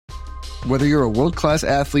Whether you're a world-class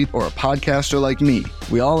athlete or a podcaster like me,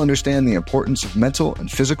 we all understand the importance of mental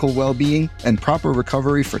and physical well-being and proper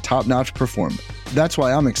recovery for top-notch performance. That's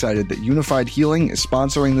why I'm excited that Unified Healing is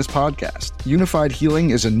sponsoring this podcast. Unified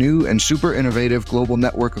Healing is a new and super innovative global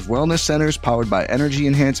network of wellness centers powered by Energy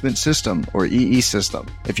Enhancement System, or EE System.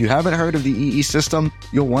 If you haven't heard of the EE System,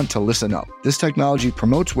 you'll want to listen up. This technology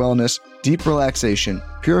promotes wellness, deep relaxation,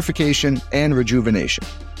 purification, and rejuvenation.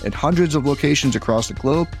 In hundreds of locations across the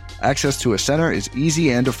globe, access to a center is easy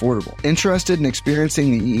and affordable. Interested in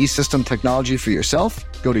experiencing the EE System technology for yourself?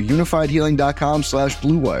 Go to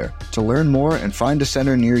unifiedhealing.com/bluewire to learn more and find a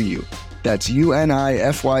center near you. That's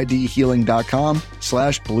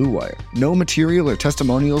unifydhealing.com/bluewire. No material or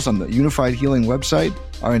testimonials on the Unified Healing website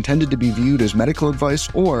are intended to be viewed as medical advice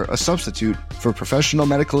or a substitute for professional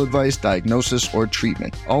medical advice, diagnosis, or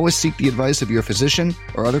treatment. Always seek the advice of your physician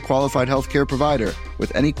or other qualified healthcare provider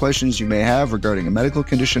with any questions you may have regarding a medical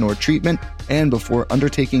condition or treatment and before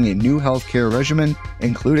undertaking a new healthcare regimen,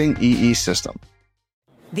 including EE System.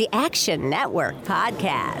 The Action Network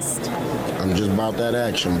Podcast. I'm just about that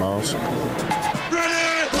action, boss. Ready?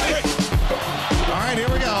 All right, here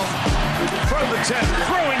we go. From the 10,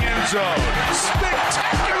 throwing end zone.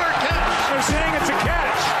 Spectacular catch. They're saying it's a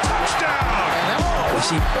catch. Touchdown. You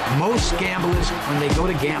see, most gamblers, when they go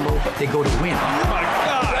to gamble, they go to win. Oh, my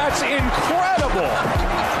God. That's incredible.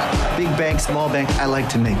 Big bank, small bank, I like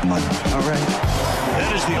to make money. All right.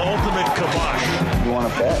 That is the ultimate kibosh. You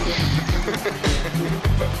want to bet?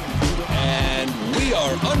 And we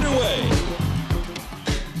are underway.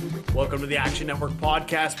 Welcome to the Action Network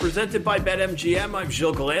Podcast, presented by BetMGM. I'm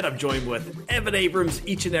Gilles Gallant. I'm joined with Evan Abrams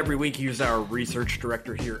each and every week. He's our research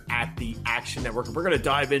director here at the Action Network. And we're going to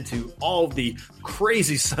dive into all of the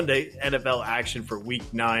crazy Sunday NFL action for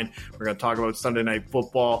Week 9. We're going to talk about Sunday Night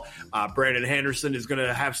Football. Brandon Henderson is going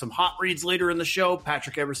to have some hot reads later in the show.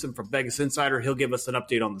 Patrick Everson from Vegas Insider, he'll give us an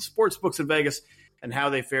update on the sports books in Vegas and how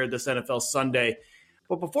they fared this NFL Sunday.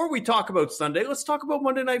 But before we talk about Sunday, let's talk about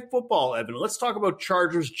Monday Night Football, Evan. Let's talk about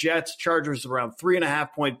Chargers-Jets. Chargers around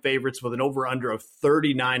 3.5-point favorites with an over-under of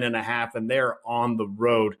 39.5, and they're on the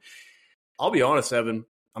road. I'll be honest, Evan.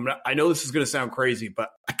 I know this is going to sound crazy, but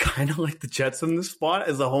I kind of like the Jets in this spot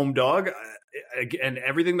as a home dog. And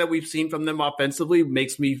everything that we've seen from them offensively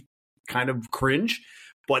makes me kind of cringe.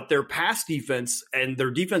 But their pass defense and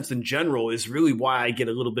their defense in general is really why I get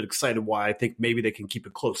a little bit excited, why I think maybe they can keep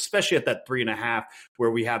it close, especially at that 3.5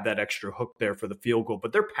 where we have that extra hook there for the field goal.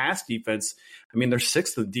 But their pass defense, I mean, they're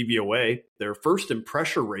 6th in DVOA. They're first in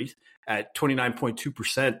pressure rate at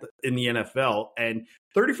 29.2% in the NFL and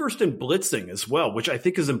 31st in blitzing as well, which I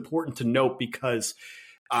think is important to note because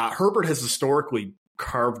Herbert has historically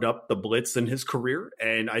carved up the blitz in his career.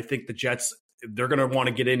 And I think the Jets, they're going to want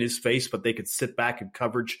to get in his face, but they could sit back in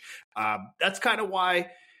coverage. That's kind of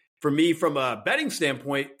why, for me, from a betting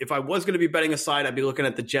standpoint, if I was going to be betting a side, I'd be looking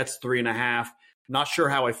at the Jets 3.5. Not sure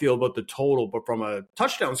how I feel about the total, but from a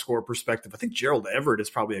touchdown score perspective, I think Gerald Everett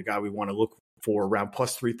is probably a guy we want to look for around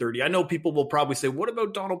plus 330. I know people will probably say, what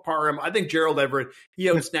about Donald Parham? I think Gerald Everett, he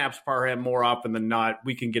outsnaps Parham more often than not.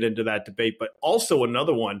 We can get into that debate. But also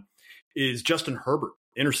another one is Justin Herbert,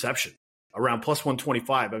 interception, around plus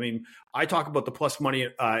 125. I mean, I talk about the plus money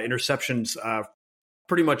interceptions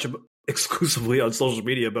pretty much exclusively on social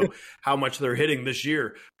media about how much they're hitting this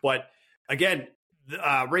year. But again,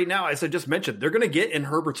 right now, as I just mentioned, they're going to get in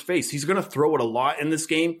Herbert's face. He's going to throw it a lot in this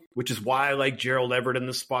game, which is why I like Gerald Everett in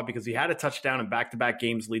this spot, because he had a touchdown in back-to-back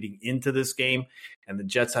games leading into this game, and the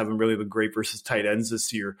Jets haven't really been great versus tight ends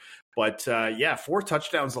this year. But, 4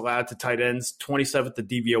 touchdowns allowed to tight ends, 27th the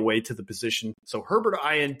DVOA to the position. So Herbert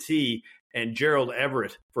INT and Gerald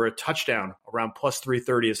Everett for a touchdown around plus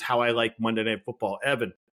 330 is how I like Monday Night Football.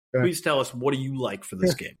 Evan, please tell us, what do you like for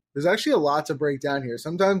this game? There's actually a lot to break down here.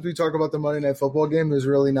 Sometimes we talk about the Monday Night Football game. There's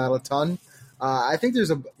really not a ton. I think there's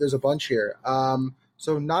a bunch here.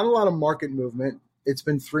 So not a lot of market movement. It's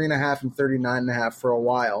been 3.5 and 39.5 for a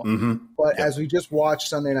while. Mm-hmm. But as we just watched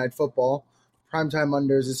Sunday Night Football, primetime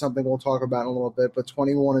unders is something we'll talk about in a little bit, but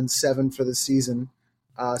 21-7 for the season.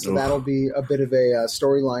 So that'll be a bit of a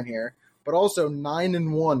storyline here. But also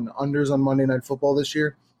 9-1 unders on Monday Night Football this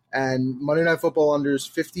year. And Monday Night Football unders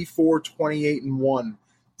 54, 28-1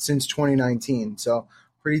 since 2019. So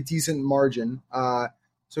pretty decent margin.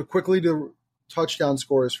 So quickly to touchdown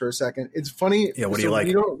scores for a second. It's funny. Yeah, what do you like?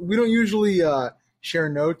 We don't usually share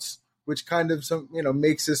notes, which kind of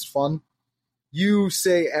makes this fun. You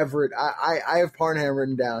say Everett. I have Parham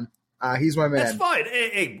written down. He's my man. That's fine.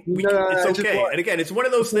 Hey, it's okay. And again, it's one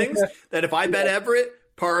of those things that if I bet Everett,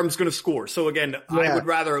 Parham's going to score. So again, I would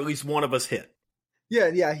rather at least one of us hit.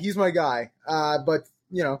 Yeah, he's my guy. But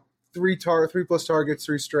three plus targets,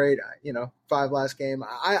 3 straight, 5 last game.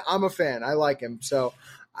 I'm a fan. I like him. So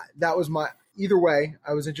that was either way,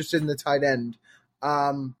 I was interested in the tight end.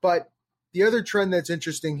 But the other trend that's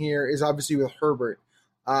interesting here is obviously with Herbert.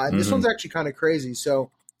 And this one's actually kind of crazy.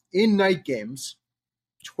 So in night games,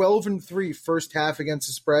 12-3 first half against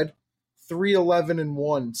the spread,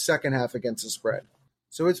 3-11-1 second half against the spread.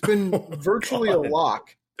 So it's been virtually a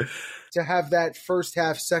lock to have that first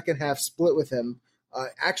half, second half split with him.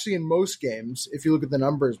 Actually, in most games, if you look at the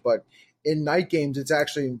numbers, but in night games, it's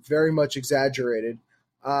actually very much exaggerated.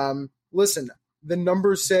 Listen, the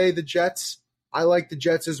numbers say the Jets. I like the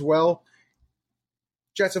Jets as well.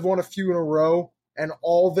 Jets have won a few in a row, and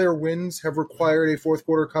all their wins have required a fourth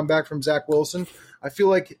quarter comeback from Zach Wilson. I feel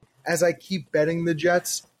like as I keep betting the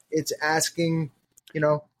Jets, it's asking,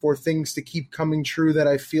 for things to keep coming true that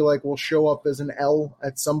I feel like will show up as an L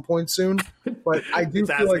at some point soon. But I do it's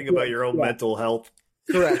feel asking about your own mental health.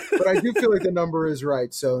 Correct. But I do feel like the number is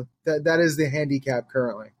right. So that is the handicap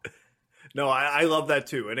currently. No, I love that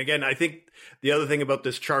too. And again, I think the other thing about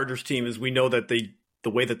this Chargers team is we know that the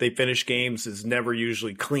way that they finish games is never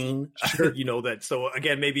usually clean. Sure. That. So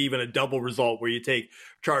again, maybe even a double result where you take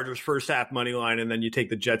Chargers first half money line and then you take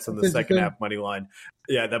the Jets on the second half money line.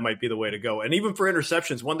 Yeah, that might be the way to go. And even for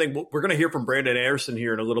interceptions, one thing we're going to hear from Brandon Anderson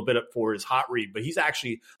here in a little bit for his hot read, but he's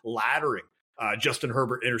actually laddering Justin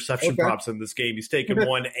Herbert interception props in this game. He's taken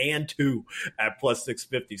 1 and 2 at plus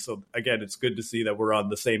 650. So again, it's good to see that we're on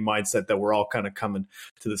the same mindset, that we're all kind of coming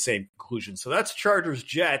to the same conclusion. So that's Chargers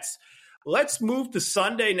Jets. Let's move to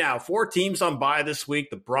Sunday now. 4 teams on bye this week: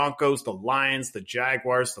 the Broncos, the Lions, the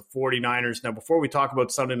Jaguars, the 49ers. Now, before we talk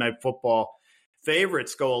about Sunday Night Football,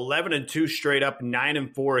 favorites go 11-2 straight up,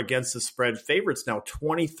 9-4 against the spread. Favorites now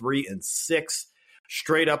 23-6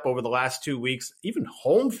 straight up over the last 2 weeks. Even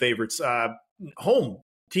home favorites, home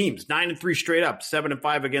teams, 9-3 straight up,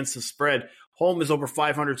 7-5 against the spread. Home is over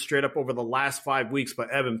 500 straight up over the last 5 weeks.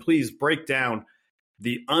 But Evan, please break down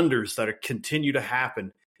the unders that continue to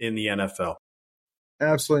happen in the NFL.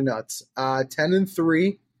 Absolutely nuts.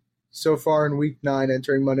 10-3 so far in week 9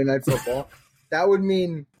 entering Monday Night Football. That would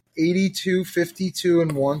mean 82,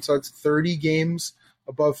 52-1. So it's 30 games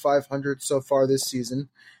above 500 so far this season.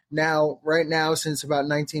 Now, right now, since about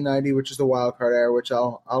 1990, which is the wild card era, which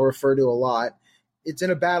I'll refer to a lot, it's in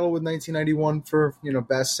a battle with 1991 for,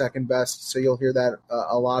 best, second best. So you'll hear that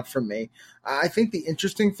a lot from me. I think the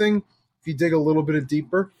interesting thing, if you dig a little bit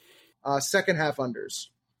deeper, second half unders.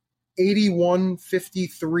 81,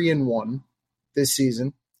 53-1 this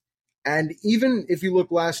season. And even if you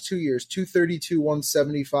look last 2 years, 232,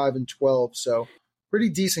 175, and 12. So pretty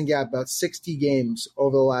decent gap, about 60 games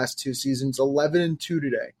over the last 2 seasons, 11-2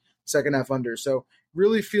 today, second half under. So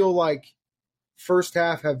really feel like first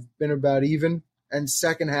half have been about even, and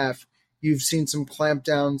second half you've seen some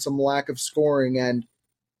clampdown, some lack of scoring, and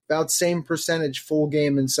about same percentage full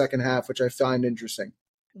game in second half, which I find interesting.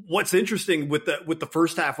 What's interesting with the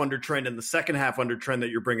first half under trend and the second half under trend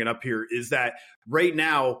that you're bringing up here is that right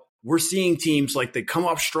now we're seeing teams like they come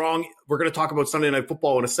off strong. We're going to talk about Sunday Night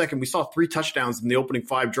Football in a second. We saw 3 touchdowns in the opening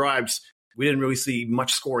 5 drives. We didn't really see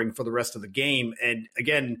much scoring for the rest of the game. And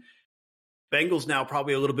again, Bengals now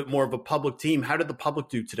probably a little bit more of a public team. How did the public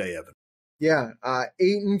do today, Evan? Yeah,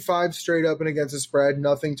 8-5 straight up and against the spread.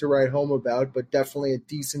 Nothing to write home about, but definitely a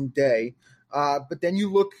decent day. But then you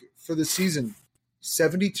look for the season.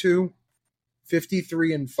 72,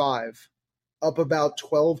 53-5, up about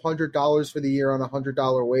 $1,200 for the year on a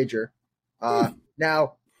 $100 wager.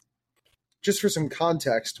 Now, just for some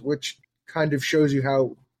context, which kind of shows you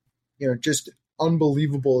how, just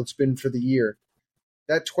unbelievable it's been for the year.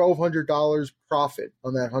 That $1,200 profit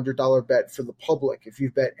on that $100 bet for the public, if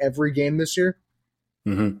you've bet every game this year,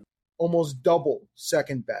 almost double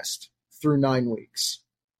second best through 9 weeks.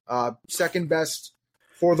 Second best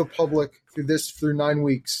for the public through 9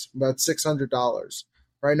 weeks, about $600.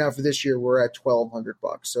 Right now for this year, we're at $1,200.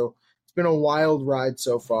 So it's been a wild ride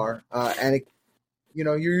so far. And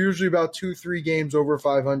you're usually about 2-3 games over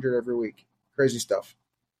 500 every week. Crazy stuff.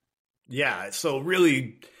 Yeah. So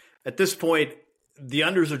really at this point, the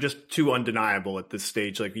unders are just too undeniable at this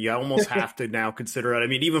stage. Like you almost have to now consider it. I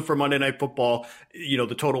mean, even for Monday Night Football,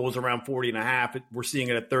 the total was around 40.5. We're seeing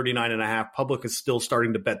it at 39.5. Public is still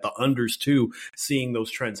starting to bet the unders too, seeing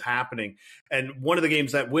those trends happening. And one of the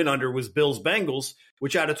games that went under was Bills Bengals,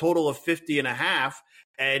 which had a total of 50.5.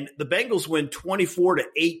 And the Bengals win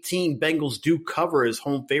 24-18. Bengals do cover as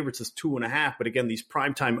home favorites as 2.5. But again, these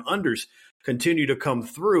primetime unders continue to come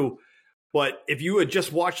through. But if you had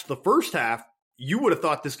just watched the first half, you would have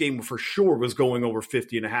thought this game for sure was going over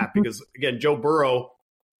 50.5 because, again, Joe Burrow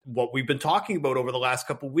what we've been talking about over the last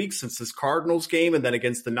couple of weeks since this Cardinals game and then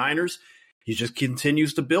against the Niners. He just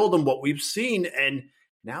continues to build on what we've seen. And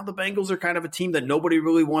now the Bengals are kind of a team that nobody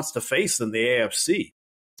really wants to face in the AFC.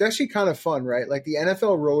 It's actually kind of fun, right? Like the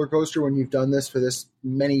NFL roller coaster, when you've done this for this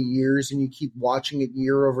many years and you keep watching it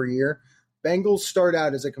year over year, Bengals start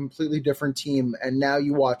out as a completely different team. And now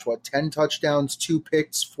you watch, 10 touchdowns, 2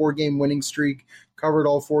 picks, 4-game winning streak, covered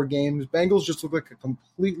all 4 games. Bengals just look like a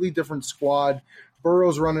completely different squad.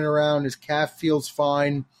 Burrow's running around. His calf feels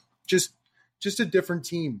fine. Just a different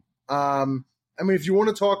team. I mean, if you want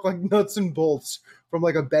to talk like nuts and bolts from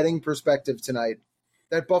like a betting perspective tonight,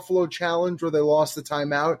 that Buffalo challenge where they lost the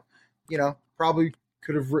timeout, probably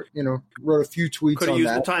could have, wrote a few tweets could have on used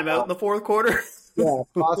that. the timeout in the fourth quarter. Yeah,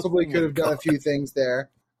 possibly could have done a few things there.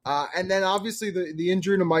 And then obviously the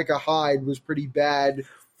injury to Micah Hyde was pretty bad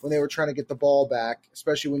when they were trying to get the ball back,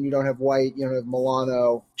 especially when you don't have White, you don't have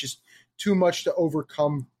Milano, just too much to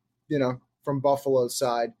overcome, from Buffalo's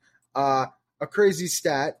side. A crazy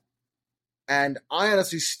stat. And I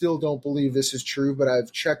honestly still don't believe this is true, but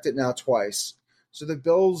I've checked it now twice. So the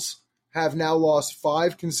Bills have now lost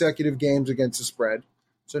 5 consecutive games against the spread.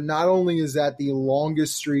 So not only is that the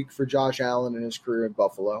longest streak for Josh Allen in his career in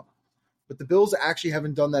Buffalo, but the Bills actually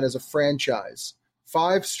haven't done that as a franchise.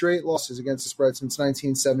 5 straight losses against the spread since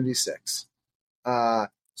 1976.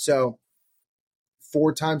 So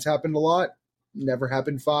 4 times happened a lot. Never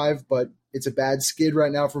happened 5, but it's a bad skid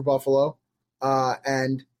right now for Buffalo.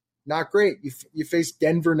 And not great. You face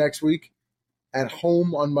Denver next week at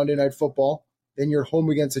home on Monday Night Football. Then you're home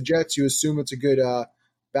against the Jets. You assume it's a good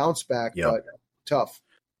bounce back, but tough.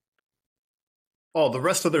 Oh, the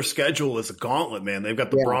rest of their schedule is a gauntlet, man. They've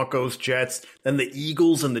got the Broncos, Jets, then the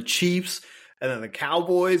Eagles and the Chiefs, and then the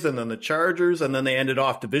Cowboys, and then the Chargers, and then they ended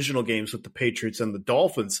off divisional games with the Patriots and the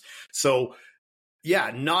Dolphins. So,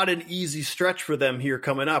 yeah, not an easy stretch for them here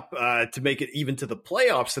coming up to make it even to the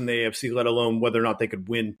playoffs in the AFC, let alone whether or not they could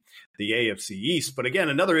win the AFC East. But again,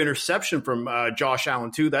 another interception from Josh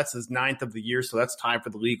Allen, too. That's his 9th of the year, so that's tied for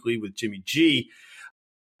the league lead with Jimmy G.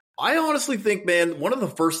 I honestly think, man, one of the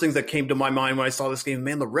first things that came to my mind when I saw this game,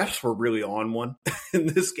 man, the refs were really on one in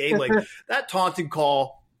this game. Like that taunting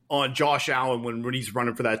call on Josh Allen when he's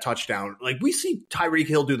running for that touchdown. Like we see Tyreek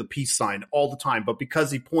Hill do the peace sign all the time, but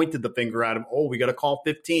because he pointed the finger at him, we got to call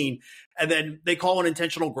 15. And then they call an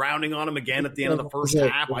intentional grounding on him again at the end of the first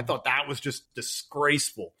half. I thought that was just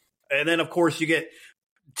disgraceful. And then, of course, you get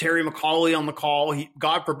Terry McAuley on the call.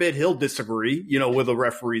 God forbid he'll disagree, with the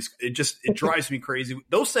referees. It drives me crazy.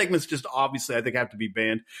 Those segments just obviously I think have to be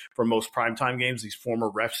banned from most primetime games. These former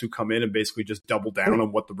refs who come in and basically just double down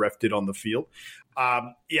on what the ref did on the field.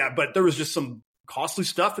 But there was just some costly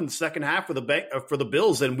stuff in the second half for the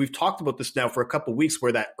Bills. And we've talked about this now for a couple of weeks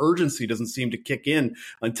where that urgency doesn't seem to kick in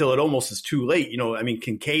until it almost is too late.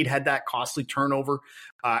 Kincaid had that costly turnover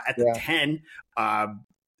at the 10.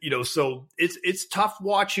 So it's tough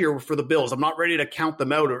watch here for the Bills. I'm not ready to count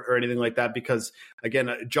them out or anything like that because, again,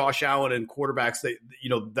 Josh Allen and quarterbacks,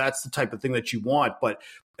 that's the type of thing that you want. But,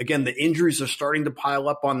 again, the injuries are starting to pile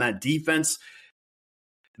up on that defense.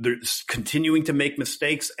 They're continuing to make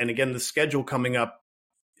mistakes. And, again, the schedule coming up,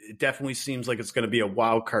 it definitely seems like it's going to be a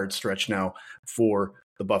wild card stretch now for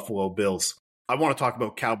the Buffalo Bills. I want to talk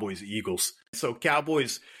about Cowboys-Eagles. So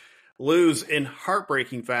Cowboys lose in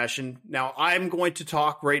heartbreaking fashion. Now, I'm going to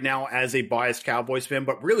talk right now as a biased Cowboys fan,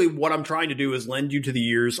 but really what I'm trying to do is lend you to the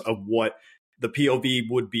ears of what the POV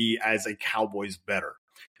would be as a Cowboys bettor.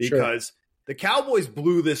 Because the Cowboys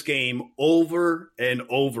blew this game over and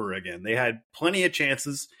over again. They had plenty of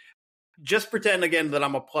chances. Just pretend again that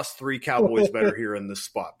I'm a +3 Cowboys bettor here in this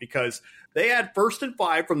spot because they had 1st and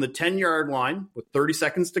 5 from the 10-yard line with 30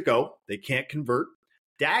 seconds to go. They can't convert.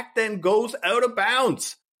 Dak then goes out of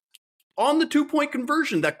bounds on the 2-point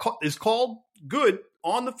conversion that is called good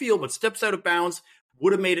on the field, but steps out of bounds,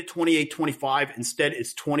 would have made it 28-25. Instead,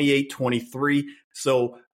 it's 28-23.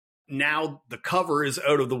 So now the cover is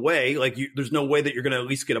out of the way. There's no way that you're going to at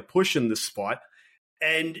least get a push in this spot.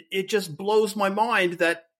 And it just blows my mind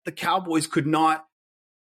that the Cowboys could not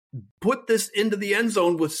put this into the end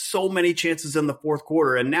zone with so many chances in the fourth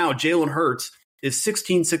quarter. And now Jalen Hurts is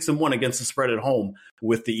 16-6-1 against the spread at home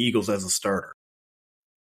with the Eagles as a starter.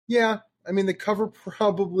 Yeah, the cover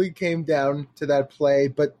probably came down to that play,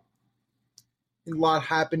 but a lot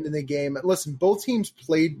happened in the game. Listen, both teams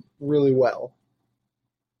played really well.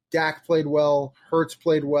 Dak played well. Hurts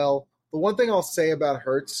played well. The one thing I'll say about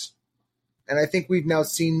Hurts, and I think we've now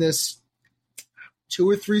seen this 2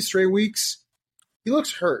 or 3 straight weeks, he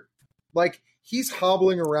looks hurt. He's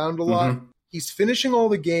hobbling around a lot. Mm-hmm. He's finishing all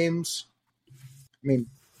the games.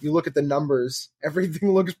 you look at the numbers,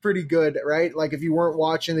 everything looks pretty good, right? Like if you weren't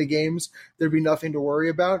watching the games, there'd be nothing to worry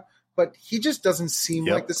about. But he just doesn't seem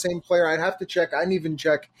like the same player. I'd have to check. I didn't even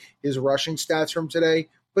check his rushing stats from today,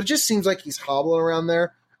 but it just seems like he's hobbling around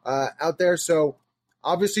there, out there. So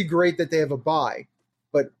obviously great that they have a bye,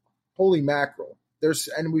 but holy mackerel.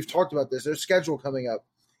 And we've talked about this, there's schedule coming up.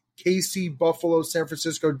 KC, Buffalo, San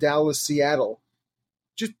Francisco, Dallas, Seattle.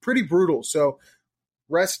 Just pretty brutal. So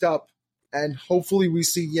rest up, and hopefully we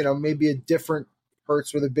see, maybe a different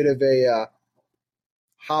Hurts with a bit of a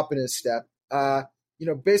hop in his step.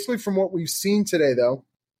 Basically from what we've seen today, though,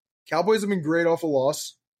 Cowboys have been great off a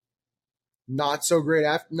loss. Not so great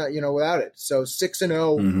without it. So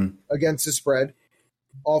 6-0 against the spread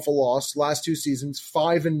off a loss last 2 seasons.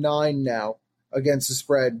 5-9 now against the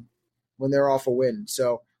spread when they're off a win.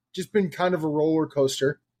 So just been kind of a roller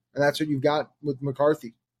coaster, and that's what you've got with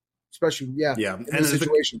McCarthy, especially in this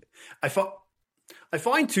situation. I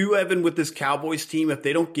find too, Evan, with this Cowboys team, if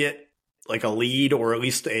they don't get like a lead or at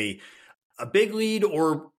least a big lead,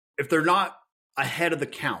 or if they're not ahead of the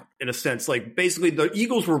count in a sense, like basically the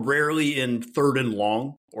Eagles were rarely in 3rd and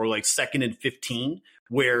long or like 2nd and 15,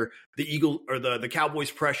 where the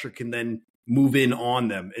Cowboys pressure can then move in on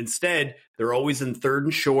them. Instead, they're always in 3rd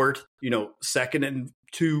and short, 2nd and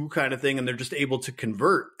 2 kind of thing, and they're just able to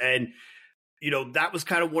convert. And that was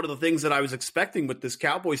kind of one of the things that I was expecting with this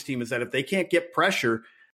Cowboys team, is that if they can't get pressure,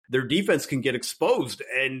 their defense can get exposed.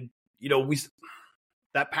 And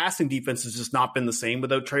that passing defense has just not been the same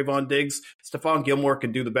without Trayvon Diggs. Stephon Gilmore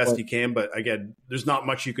can do the best he can, but again, there's not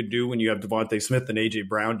much you could do when you have Devontae Smith and A.J.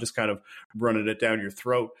 Brown just kind of running it down your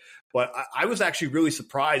throat. But I was actually really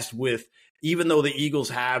surprised with, even though the Eagles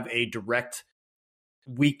have a direct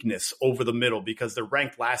weakness over the middle because they're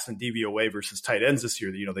ranked last in DVOA versus tight ends this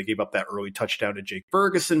year. They gave up that early touchdown to Jake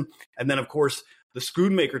Ferguson. And then, of course, the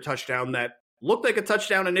Schoonmaker touchdown that looked like a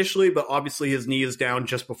touchdown initially, but obviously his knee is down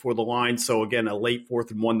just before the line. So again, a late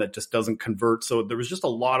 4th and 1 that just doesn't convert. So there was just a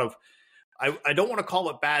lot of, I don't want to call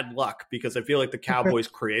it bad luck because I feel like the Cowboys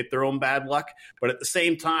create their own bad luck. But at the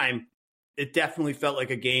same time, it definitely felt like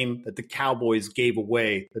a game that the Cowboys gave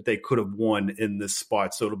away that they could have won in this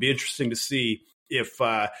spot. So it'll be interesting to see if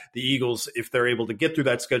the Eagles, if they're able to get through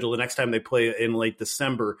that schedule the next time they play in late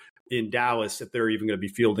December in Dallas, if they're even going to be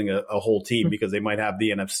fielding a whole team, because they might have the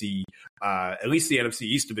NFC, at least the NFC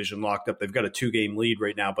East division locked up. They've got a 2-game lead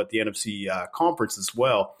right now, but the NFC conference as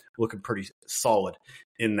well, looking pretty solid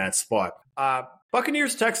in that spot.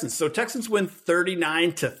 Buccaneers, Texans. So Texans win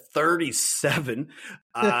 39-37.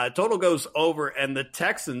 Total goes over, and the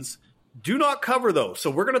Texans do not cover, though. So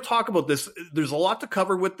we're going to talk about this. There's a lot to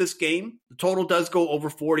cover with this game. The total does go over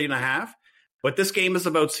 40.5, but this game is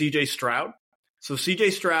about C.J. Stroud. So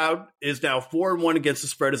C.J. Stroud is now 4-1 against the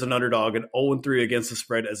spread as an underdog and 0-3 against the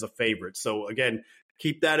spread as a favorite. So again,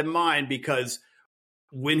 keep that in mind, because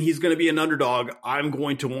when he's going to be an underdog, I'm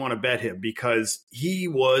going to want to bet him because he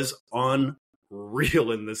was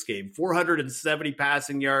unreal in this game. 470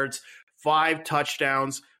 passing yards, 5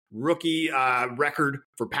 touchdowns, rookie record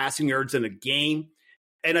for passing yards in a game.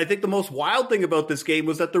 And I think the most wild thing about this game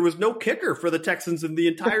was that there was no kicker for the Texans in the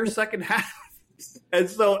entire second half. And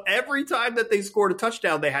so every time that they scored a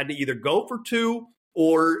touchdown, they had to either go for 2,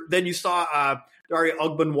 or then you saw Dare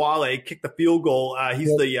Ogunbowale kick the field goal. He's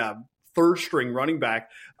the 3rd string running back,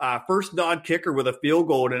 first non-kicker with a field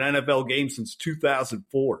goal in an NFL game since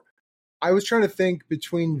 2004. I was trying to think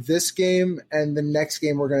between this game and the next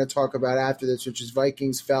game we're going to talk about after this, which is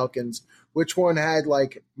Vikings-Falcons, which one had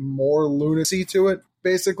like more lunacy to it,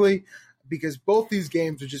 basically, because both these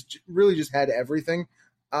games are just really just had everything.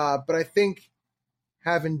 But I think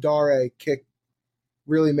having Dare kick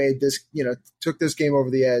really made this, took this game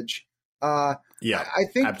over the edge. I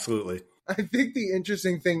think absolutely. I think the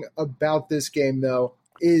interesting thing about this game, though,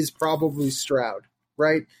 is probably Stroud,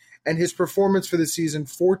 right? And his performance for the season: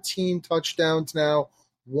 14 touchdowns now,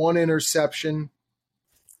 1 interception.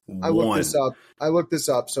 I looked this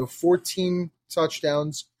up. So 14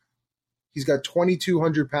 touchdowns. He's got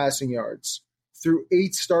 2,200 passing yards. Through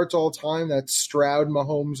 8 starts all time, that's Stroud,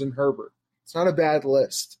 Mahomes, and Herbert. It's not a bad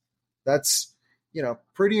list. That's,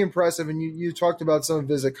 pretty impressive. And you talked about some of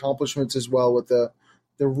his accomplishments as well with the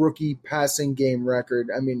rookie passing game record.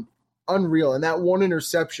 I mean, unreal. And that 1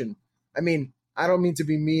 interception, I don't mean to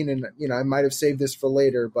be mean, and, I might have saved this for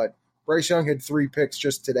later, but Bryce Young had 3 picks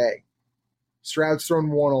just today. Stroud's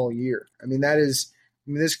thrown 1 all year.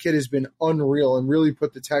 This kid has been unreal and really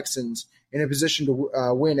put the Texans in a position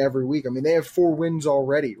to win every week. They have 4 wins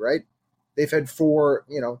already, right? They've had 4,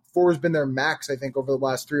 4 has been their max, I think, over the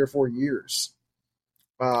last 3 or 4 years.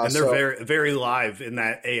 And they're very, very live in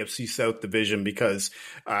that AFC South division because,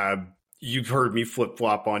 You've heard me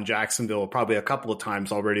flip-flop on Jacksonville probably a couple of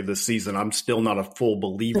times already this season. I'm still not a full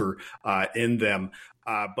believer in them.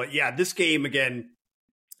 But yeah, this game, again,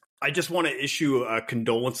 I just want to issue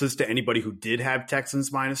condolences to anybody who did have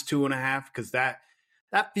Texans -2.5, because that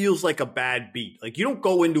feels like a bad beat. Like, you don't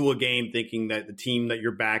go into a game thinking that the team that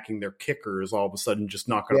you're backing, their kicker, is all of a sudden just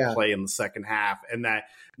not going to play in the second half. And that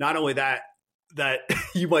not only that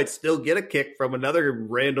you might still get a kick from another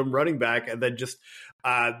random running back, and then just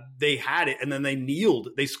they had it, and then they kneeled.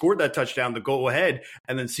 They scored that touchdown to go ahead,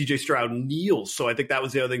 and then CJ Stroud kneels. So I think that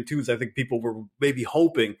was the other thing too, is I think people were maybe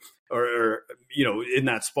hoping or in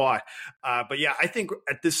that spot. But yeah, I think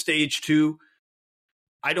at this stage too,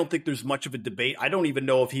 I don't think there's much of a debate. I don't even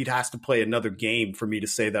know if he has to play another game for me to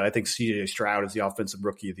say that I think CJ Stroud is the offensive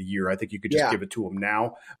rookie of the year. I think you could just give it to him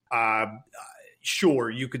now. Sure,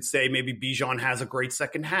 you could say maybe Bijan has a great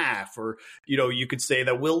second half, or, you could say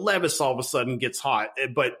that Will Levis all of a sudden gets hot.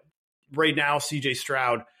 But right now, CJ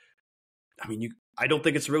Stroud, I mean, I don't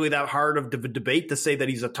think it's really that hard of a debate to say that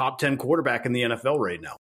he's a top 10 quarterback in the NFL right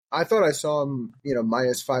now. I thought I saw him,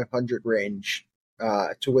 minus 500 range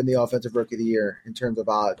to win the offensive rookie of the year in terms of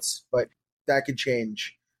odds, but that could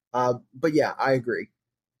change. But yeah, I agree.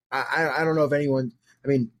 I don't know if anyone,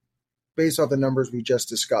 based off the numbers we just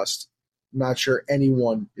discussed, I'm not sure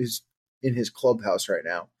anyone is in his clubhouse right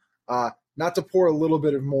now. Not to pour a little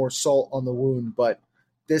bit of more salt on the wound, but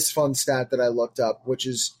this fun stat that I looked up, which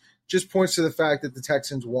is just points to the fact that the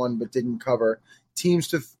Texans won but didn't cover.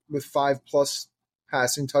 Teams with 5+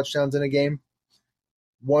 passing touchdowns in a game,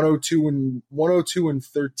 102 and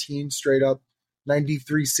 13 straight up,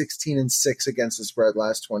 93, 16 and 6 against the spread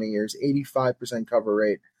last 20 years, 85% cover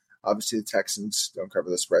rate. Obviously, the Texans don't cover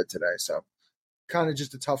the spread today, so kind of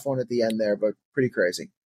just a tough one at the end there, but pretty crazy.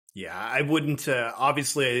 Yeah, I wouldn't.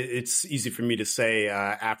 Obviously, it's easy for me to say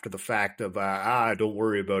after the fact of, don't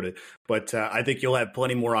worry about it. But I think you'll have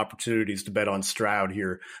plenty more opportunities to bet on Stroud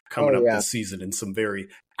here coming up this season in some very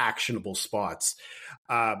actionable spots.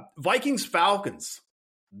 Vikings-Falcons.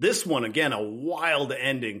 This one, again, a wild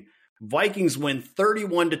ending. Vikings win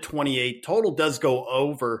 31-28. Total does go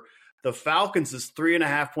over. The Falcons is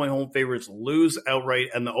 3.5-point home favorites, lose outright,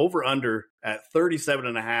 and the over-under at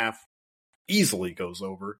 37.5 easily goes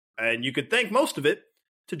over. And you could thank most of it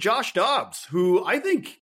to Josh Dobbs, who I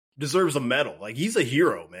think deserves a medal. Like, he's a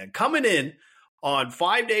hero, man. Coming in on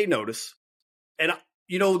 5-day notice. And,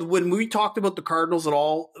 when we talked about the Cardinals at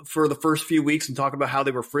all for the first few weeks and talking about how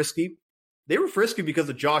they were frisky because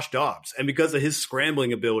of Josh Dobbs and because of his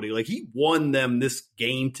scrambling ability. Like, he won them this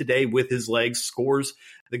game today with his legs, scores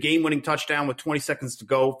the game-winning touchdown with 20 seconds to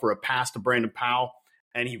go for a pass to Brandon Powell,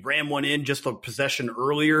 and he ran one in just a possession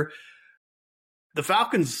earlier. The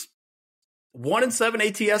Falcons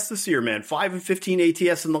 1-7 ATS this year, man. 5-15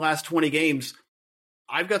 ATS in the last 20 games.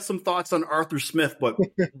 I've got some thoughts on Arthur Smith, but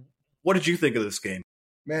what did you think of this game?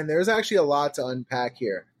 Man, there's actually a lot to unpack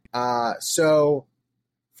here. So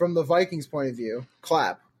from the Vikings point of view,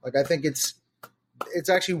 clap. Like, I think it's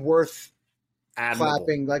actually worth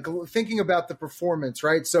clapping. Like, thinking about the performance,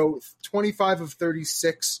 right? So 25 of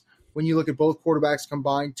 36 when you look at both quarterbacks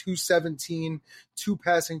combined, 217, 2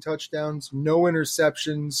 passing touchdowns, no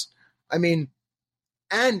interceptions. I mean,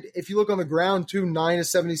 and if you look on the ground too, 9 of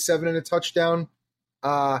 77 and a touchdown.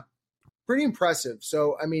 Pretty impressive.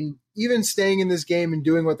 So, I mean, even staying in this game and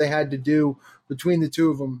doing what they had to do between the two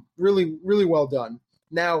of them, really, really well done.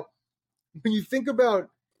 Now, when you think about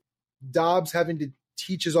Dobbs having to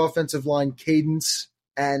teach his offensive line cadence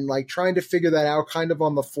and like trying to figure that out kind of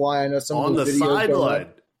on the fly. I know some of those videos sideline.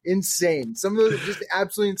 Insane. Some of those are just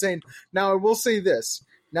absolutely insane. Now, I will say this.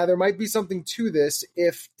 Now, there might be something to this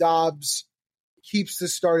if Dobbs keeps the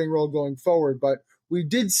starting role going forward, but we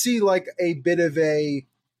did see like a bit of a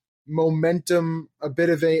momentum, a bit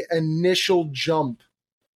of a initial jump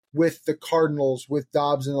with the Cardinals with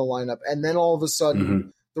Dobbs in the lineup. And then all of a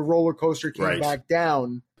sudden the roller coaster came back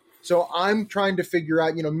down. So I'm trying to figure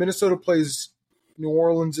out, Minnesota plays New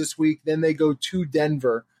Orleans this week. Then they go to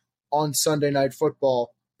Denver on Sunday Night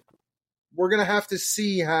Football. We're going to have to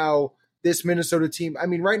see how this Minnesota team, I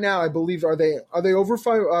mean, right now, I believe, are they over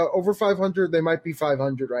 500? They might be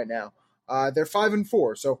 500 right now. They're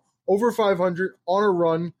 5-4. So over 500 on a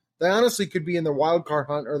run. They honestly could be in the wild card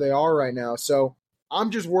hunt, or they are right now. So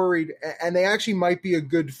I'm just worried, and they actually might be a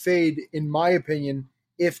good fade, in my opinion,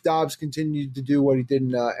 if Dobbs continued to do what he did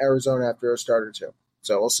in Arizona after a start or two.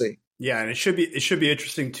 So we'll see. Yeah, and it should be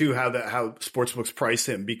interesting too how sportsbooks price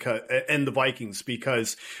him and the Vikings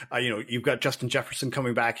because you've got Justin Jefferson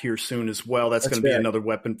coming back here soon as well. That's going to be another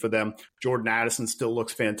weapon for them. Jordan Addison still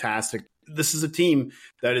looks fantastic. This is a team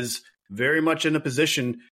that is very much in a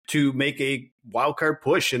position to make a wild card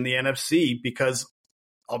push in the NFC, because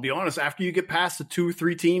I'll be honest, after you get past the 2 or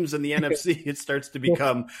 3 teams in the NFC, it starts to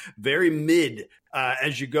become very mid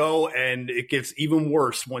as you go, and it gets even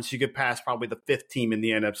worse once you get past probably the 5th team in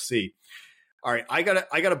the NFC. All right, I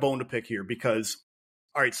got a bone to pick here because,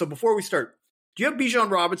 all right, so before we start, do you have Bijan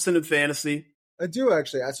Robinson in fantasy? I do,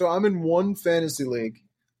 actually. So I'm in one fantasy league.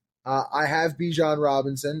 I have Bijan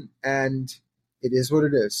Robinson, and it is what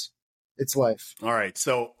it is. It's life. All right,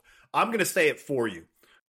 so I'm going to say it for you.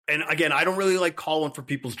 And again, I don't really like calling for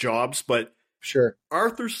people's jobs, but sure,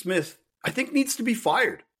 Arthur Smith, I think, needs to be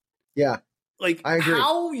fired. Yeah. Like, I agree.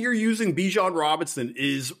 How you're using Bijan Robinson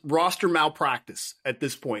is roster malpractice at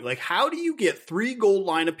this point. Like, how do you get 3 goal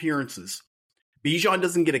line appearances? Bijan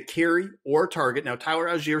doesn't get a carry or a target. Now, Tyler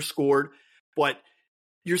Algier scored, but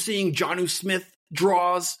you're seeing Jonnu Smith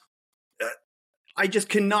draws. I just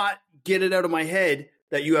cannot get it out of my head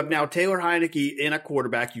that you have now Taylor Heineke in a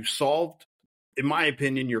quarterback. You solved, in my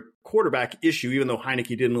opinion, your quarterback issue, even though Heineke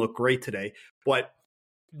didn't look great today, but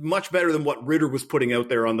much better than what Ritter was putting out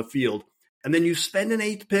there on the field. And then you spend an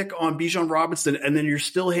 8th pick on Bijan Robinson, and then you're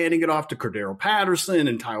still handing it off to Cordero Patterson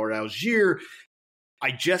and Tyler Algier. I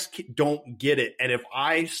just don't get it. And if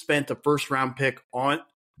I spent a 1st-round pick on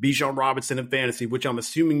Bijan Robinson in fantasy, which I'm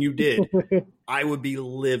assuming you did, I would be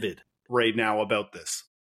livid right now about this.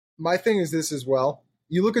 My thing is this as well.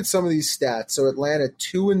 You look at some of these stats. So Atlanta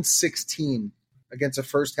 2-16 against a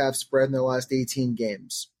first-half spread in their last 18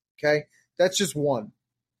 games. Okay? That's just one.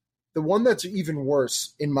 The one that's even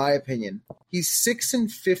worse, in my opinion, he's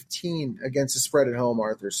 6-15 against the spread at home,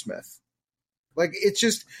 Arthur Smith. Like, it's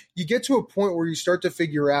just, you get to a point where you start to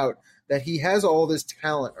figure out that he has all this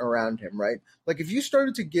talent around him, right? Like, if you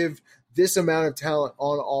started to give this amount of talent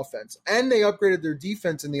on offense, and they upgraded their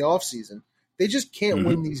defense in the offseason, they just can't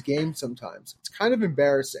win these games sometimes. It's kind of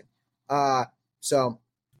embarrassing. So,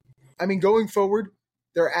 I mean, going forward,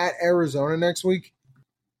 they're at Arizona next week.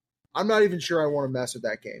 I'm not even sure I want to mess with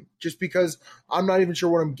that game, just because I'm not even sure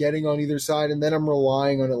what I'm getting on either side, and then I'm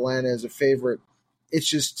relying on Atlanta as a favorite. It's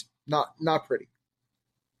just not pretty.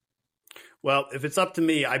 Well, if it's up to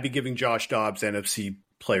me, I'd be giving Josh Dobbs NFC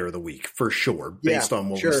Player of the Week for sure, based on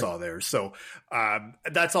what we saw there. So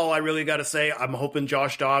that's all I really got to say. I'm hoping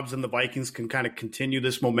Josh Dobbs and the Vikings can kind of continue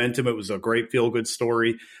this momentum. It was a great feel-good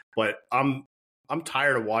story, but I'm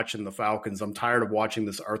tired of watching the Falcons. I'm tired of watching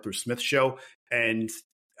this Arthur Smith show, and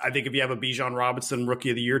I think if you have a Bijan Robinson Rookie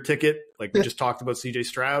of the Year ticket, like we just talked about CJ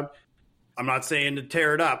Stroud, I'm not saying to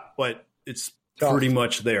tear it up, but it's pretty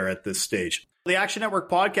much there at this stage. The Action Network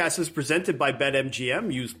podcast is presented by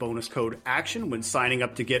BetMGM. Use bonus code ACTION when signing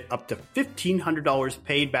up to get up to $1,500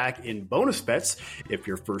 paid back in bonus bets if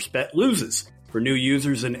your first bet loses. For new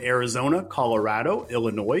users in Arizona, Colorado,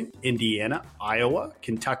 Illinois, Indiana, Iowa,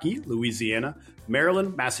 Kentucky, Louisiana,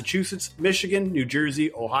 Maryland, Massachusetts, Michigan, New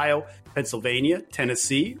Jersey, Ohio, Pennsylvania,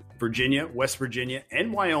 Tennessee, Virginia, West Virginia,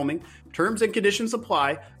 and Wyoming. Terms and conditions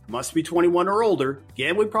apply. Must be 21 or older.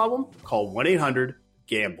 Gambling problem? Call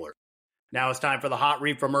 1-800-GAMBLER. Now it's time for the hot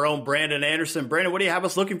read from our own Brandon Anderson. Brandon, what do you have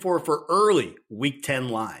us looking for early Week 10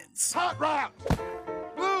 lines? Hot route.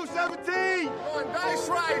 Blue 17. On dice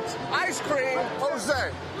right. Ice cream.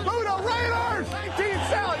 Jose. Blue the Raiders. 19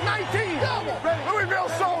 salad. 19. Double. Louisville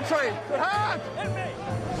Soul Train. Hot.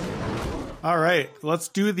 All right, let's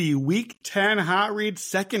do the Week 10 hot read,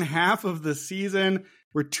 second half of the season.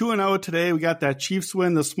 We're 2-0 today. We got that Chiefs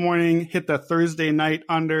win this morning, hit the Thursday night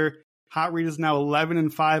under. Hot read is now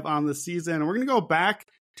 11-5 on the season. We're going to go back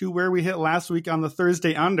to where we hit last week on the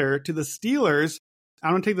Thursday under to the Steelers.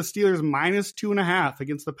 I'm going to take the Steelers minus 2.5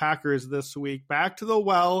 against the Packers this week. Back to the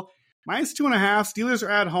well, minus 2.5. Steelers are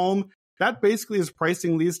at home. That basically is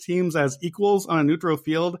pricing these teams as equals on a neutral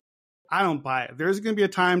field. I don't buy it. There's going to be a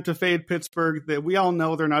time to fade Pittsburgh that we all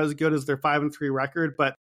know they're not as good as their 5-3 record,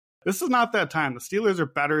 but this is not that time. The Steelers are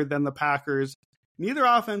better than the Packers. Neither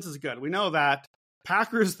offense is good. We know that.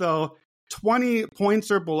 Packers, though, 20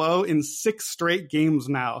 points or below in 6 straight games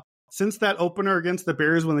now. Since that opener against the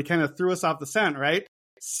Bears when they kind of threw us off the scent, right?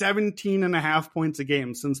 17.5 points a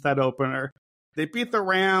game since that opener. They beat the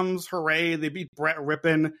Rams. Hooray. They beat Brett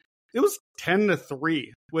Rippon. It was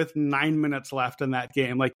 10-3 with 9 minutes left in that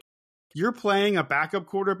game. Like, you're playing a backup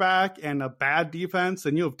quarterback and a bad defense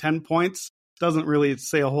and you have 10 points. Doesn't really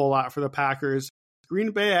say a whole lot for the Packers.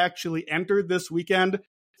 Green Bay actually entered this weekend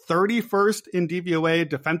 31st in DVOA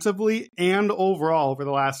defensively and overall over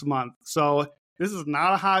the last month. So this is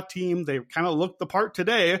not a hot team. They kind of looked the part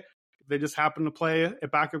today. They just happen to play a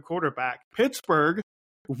backup quarterback. Pittsburgh,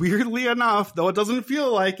 weirdly enough, though it doesn't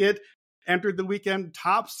feel like it, entered the weekend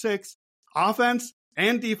top 6 offense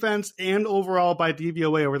and defense and overall by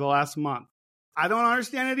DVOA over the last month. I don't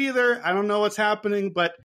understand it either. I don't know what's happening,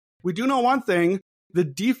 but we do know one thing. The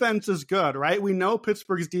defense is good, right? We know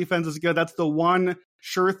Pittsburgh's defense is good. That's the one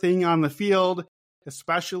sure thing on the field,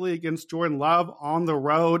 especially against Jordan Love on the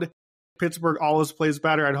road. Pittsburgh always plays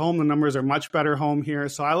better at home. The numbers are much better home here.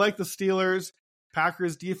 So I like the Steelers.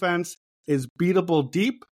 Packers defense is beatable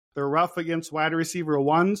deep. They're rough against wide receiver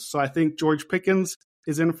ones. So I think George Pickens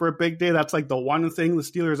is in for a big day. That's like the one thing the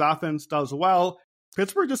Steelers offense does well.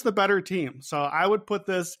 Pittsburgh just the better team. So I would put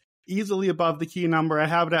this easily above the key number. I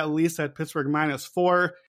have it at least at Pittsburgh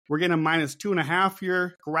 -4. We're getting a -2.5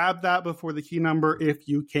 here. Grab that before the key number if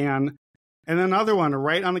you can. And then another one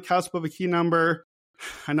right on the cusp of a key number.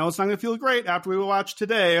 I know it's not going to feel great after we watch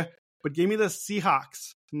today, but give me the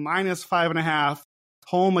Seahawks -5.5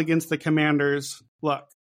 home against the Commanders. Look,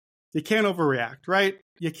 you can't overreact, right?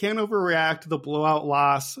 You can't overreact to the blowout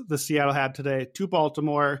loss the Seattle had today to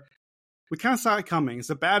Baltimore. We kind of saw it coming. It's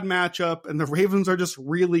a bad matchup, and the Ravens are just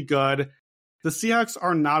really good. The Seahawks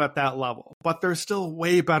are not at that level, but they're still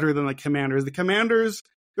way better than the Commanders. The Commanders,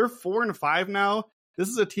 they're 4-5 now. This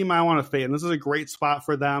is a team I want to fade, and this is a great spot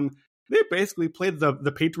for them. They basically played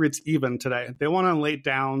the Patriots even today. They won on late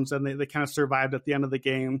downs, and they kind of survived at the end of the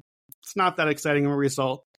game. It's not that exciting of a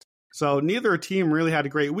result. So neither team really had a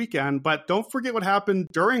great weekend, but don't forget what happened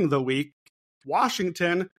during the week.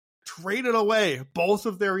 Washington traded away both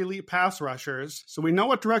of their elite pass rushers, so we know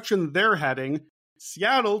what direction they're heading.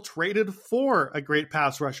 Seattle traded for a great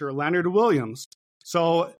pass rusher, Leonard Williams.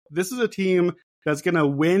 So this is a team that's going to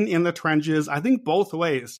win in the trenches, I think both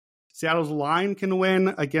ways. Seattle's line can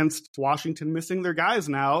win against Washington missing their guys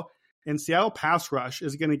now, and Seattle pass rush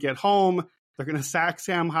is going to get home. They're going to sack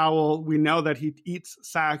Sam Howell. We know that he eats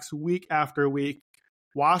sacks week after week.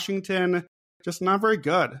 Washington, just not very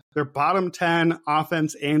good. They're bottom 10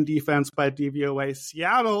 offense and defense by DVOA.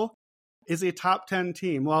 Seattle is a top 10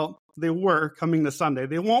 team. Well, they were coming to Sunday.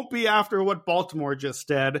 They won't be after what Baltimore just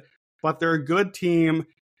did, but they're a good team.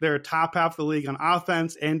 They're top half of the league on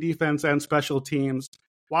offense and defense and special teams.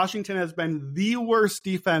 Washington has been the worst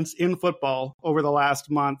defense in football over the last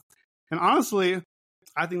month. And honestly,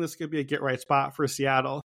 I think this could be a get-right spot for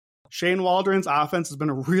Seattle. Shane Waldron's offense has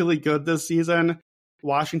been really good this season.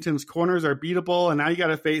 Washington's corners are beatable, and now you got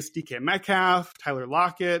to face DK Metcalf, Tyler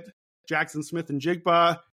Lockett, Jackson Smith, and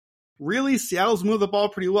Jigba. Really, Seattle's moved the ball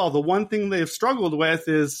pretty well. The one thing they've struggled with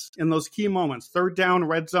is in those key moments, third down,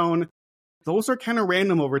 red zone. Those are kind of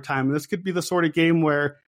random over time. This could be the sort of game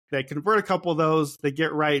where they convert a couple of those, they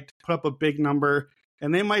get right, put up a big number,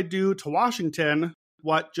 and they might do to Washington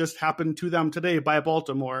what just happened to them today by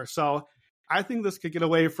Baltimore. So I think this could get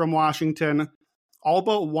away from Washington. All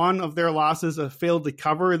but one of their losses have failed to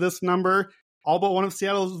cover this number. All but one of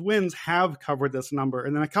Seattle's wins have covered this number.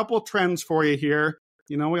 And then a couple of trends for you here.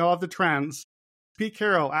 You know, we all have the trends. Pete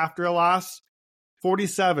Carroll, after a loss,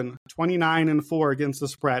 47, 29, and 4 against the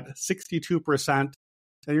spread, 62%. And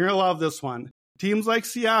you're going to love this one. Teams like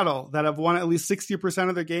Seattle that have won at least 60%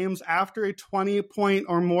 of their games after a 20-point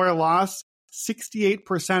or more loss,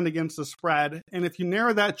 68% against the spread. And if you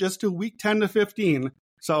narrow that just to week 10 to 15,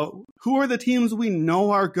 so who are the teams we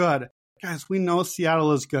know are good? Guys, we know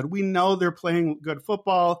Seattle is good. We know they're playing good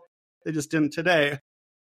football. They just didn't today.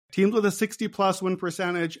 Teams with a 60-plus win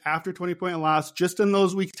percentage after 20-point loss, just in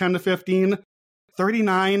those weeks 10 to 15,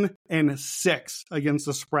 39-6 against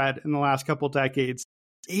the spread in the last couple decades.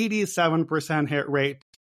 87% hit rate.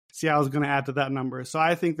 Seattle's going to add to that number. So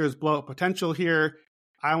I think there's blowout potential here.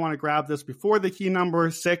 I want to grab this before the key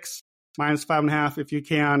number, 6, -5.5 if you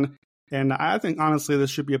can. And I think, honestly,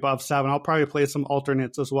 this should be above 7. I'll probably play some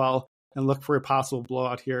alternates as well and look for a possible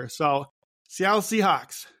blowout here. So Seattle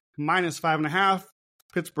Seahawks, -5.5.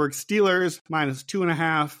 Pittsburgh Steelers,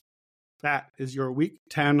 -2.5. That is your Week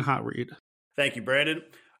 10 hot read. Thank you, Brandon.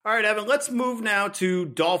 All right, Evan, let's move now to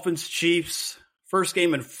Dolphins Chiefs. First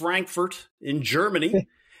game in Frankfurt in Germany.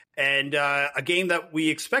 And a game that we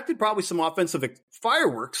expected probably some offensive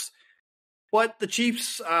fireworks. But the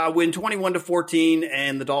Chiefs win 21-14,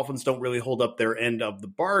 and the Dolphins don't really hold up their end of the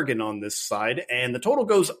bargain on this side. And the total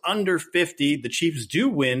goes under 50. The Chiefs do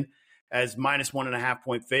win as -1.5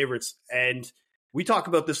 point favorites. And we talk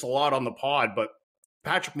about this a lot on the pod, but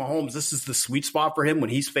Patrick Mahomes, this is the sweet spot for him when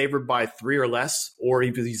he's favored by 3 or less, or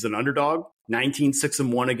if he's an underdog.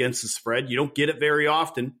 19-6-1 against the spread. You don't get it very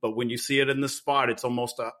often, but when you see it in this spot, it's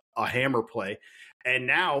almost a hammer play. And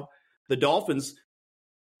now the Dolphins,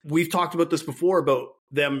 we've talked about this before about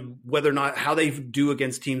them, whether or not how they do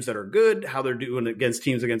against teams that are good, how they're doing against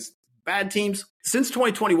teams against bad teams. Since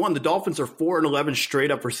 2021, the Dolphins are 4-11 straight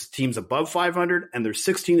up versus teams above 500, and they're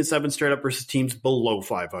 16-7 straight up versus teams below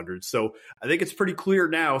 500. So I think it's pretty clear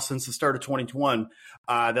now since the start of 2021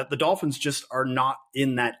 that the Dolphins just are not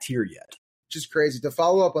in that tier yet. Just crazy. To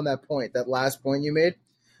follow up on that point, that last point you made,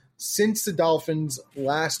 since the Dolphins'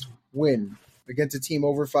 last win against a team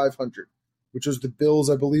over 500, which was the Bills,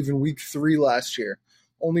 I believe, in week 3 last year,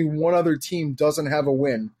 only one other team doesn't have a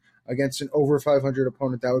win against an over 500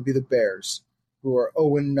 opponent. That would be the Bears, who are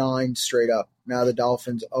 0-9 straight up. Now the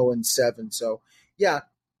Dolphins 0-7. So, yeah,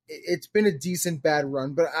 it's been a decent bad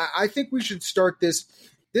run. But I think we should start this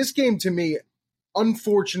game, to me,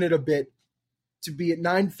 unfortunate a bit to be at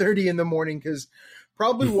 9:30 in the morning, because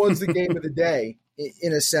probably was the game of the day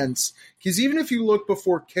in a sense. Because even if you look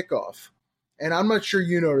before kickoff, and I'm not sure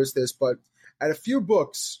you noticed this, but at a few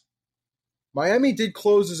books, Miami did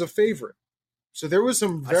close as a favorite. So there was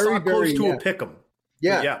some very close to a pick 'em.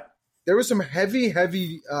 Yeah. There was some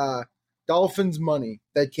heavy Dolphins money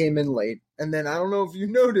that came in late. And then I don't know if you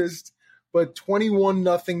noticed, but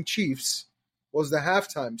 21-0 Chiefs was the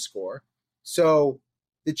halftime score. So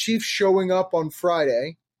the Chiefs showing up on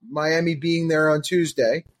Friday, Miami being there on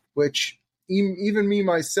Tuesday, which even me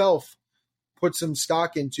myself put some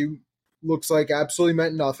stock into, looks like absolutely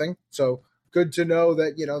meant nothing. So good to know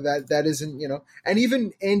that, that isn't, and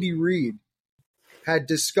even Andy Reid had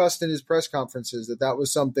discussed in his press conferences that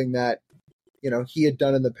was something that, he had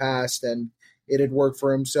done in the past and it had worked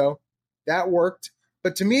for him. So that worked.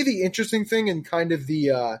 But to me, the interesting thing and kind of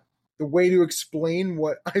the way to explain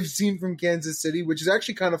what I've seen from Kansas City, which is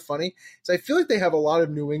actually kind of funny, is I feel like they have a lot of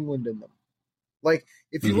New England in them. Like,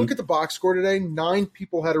 if you look at the box score today, 9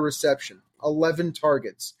 people had a reception, 11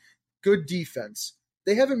 targets, good defense.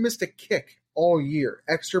 They haven't missed a kick all year,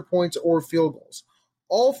 extra points or field goals.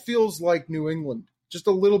 All feels like New England. Just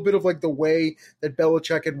a little bit of like the way that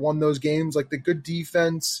Belichick had won those games, like the good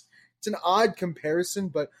defense. It's an odd comparison,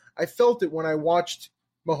 but I felt it when I watched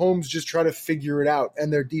Mahomes just try to figure it out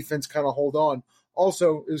and their defense kind of hold on.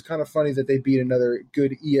 Also, it was kind of funny that they beat another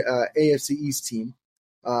good AFC East team.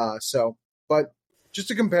 But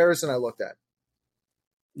just a comparison I looked at.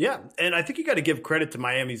 Yeah, and I think you got to give credit to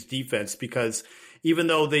Miami's defense, because even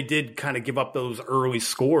though they did kind of give up those early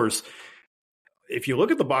scores, if you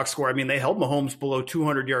look at the box score, I mean, they held Mahomes below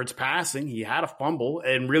 200 yards passing. He had a fumble,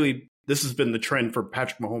 and really this has been the trend for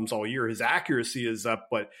Patrick Mahomes all year. His accuracy is up,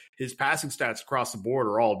 but his passing stats across the board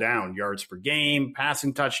are all down. Yards per game,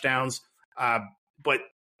 passing touchdowns. But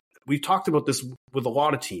we've talked about this with a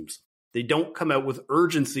lot of teams. They don't come out with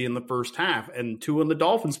urgency in the first half, and Tua and the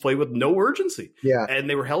Dolphins play with no urgency. Yeah. And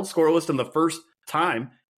they were held scoreless in the first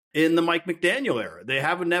time in the Mike McDaniel era. They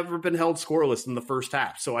haven't never been held scoreless in the first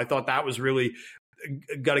half. So I thought that was really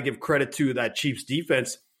got to give credit to that Chiefs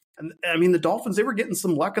defense. And I mean, the Dolphins, they were getting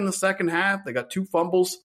some luck in the second half. They got 2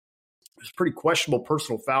 fumbles. It was a pretty questionable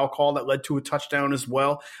personal foul call that led to a touchdown as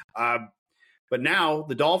well. But now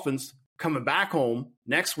the Dolphins coming back home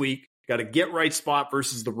next week, got a get-right spot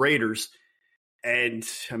versus the Raiders. And,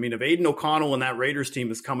 I mean, if Aiden O'Connell and that Raiders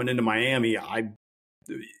team is coming into Miami, I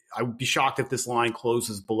would be shocked if this line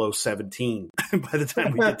closes below 17 by the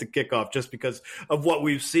time we get to kickoff, just because of what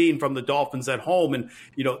we've seen from the Dolphins at home. And,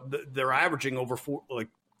 they're averaging over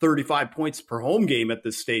 35 points per home game at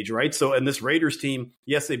this stage, right? So, and this Raiders team,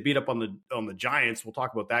 yes, they beat up on the Giants. We'll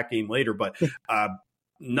talk about that game later, but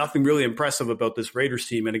nothing really impressive about this Raiders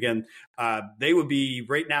team. And again, they would be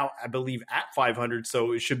right now, I believe, at 500.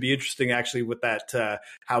 So it should be interesting actually with that,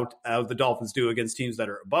 how the Dolphins do against teams that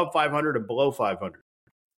are above 500 and below 500.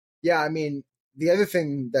 Yeah, I mean, the other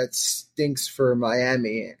thing that stinks for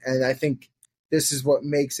Miami, and I think this is what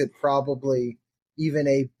makes it probably even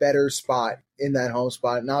a better spot in that home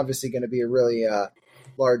spot, and obviously going to be a really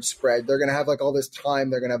large spread. They're going to have like all this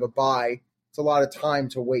time. They're going to have a bye. It's a lot of time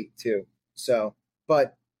to wait too. So,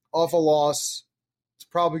 but off a loss, it's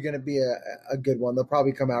probably going to be a good one. They'll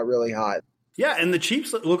probably come out really hot. Yeah, and the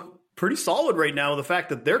Chiefs look pretty solid right now. The fact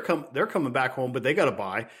that they're coming back home, but they got a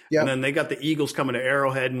bye. Yep. And then they got the Eagles coming to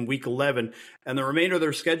Arrowhead in week 11, and the remainder of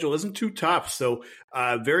their schedule isn't too tough. So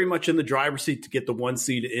very much in the driver's seat to get the 1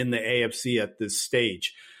 seed in the AFC at this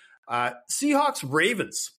stage. Seahawks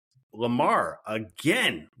Ravens. Lamar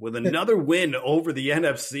again with another win over the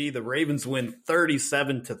NFC. The Ravens win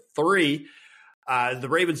 37-3. The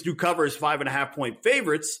Ravens do cover as 5.5-point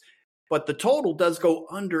favorites, but the total does go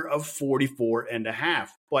under of 44.5.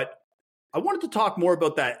 But I wanted to talk more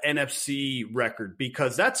about that NFC record,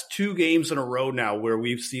 because that's 2 games in a row now where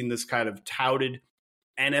we've seen this kind of touted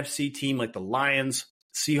NFC team like the Lions.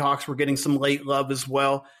 Seahawks were getting some late love as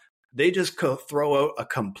well. They just throw out a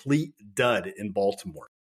complete dud in Baltimore.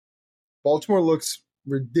 Baltimore looks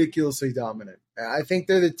ridiculously dominant. I think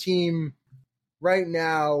they're the team right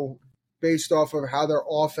now, based off of how their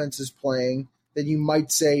offense is playing, that you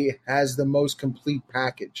might say has the most complete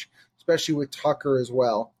package, especially with Tucker as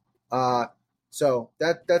well. So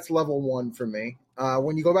that's level one for me.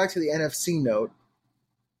 When you go back to the NFC note,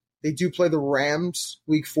 they do play the Rams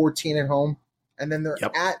week 14 at home, and then they're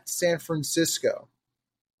at San Francisco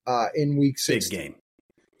in week 16. Big game.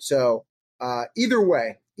 So either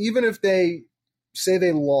way, even if they say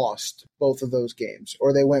they lost both of those games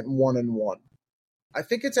or they went 1-1, I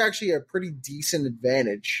think it's actually a pretty decent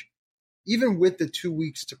advantage, even with the 2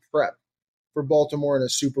 weeks to prep for Baltimore in a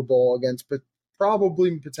Super Bowl against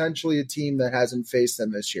probably potentially a team that hasn't faced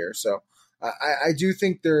them this year. So I do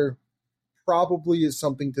think there probably is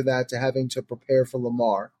something to that, to having to prepare for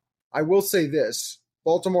Lamar. I will say this,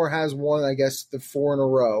 Baltimore has won, I guess, the 4 in a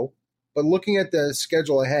row, but looking at the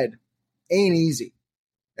schedule ahead, ain't easy.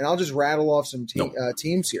 And I'll just rattle off some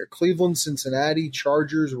teams here. Cleveland, Cincinnati,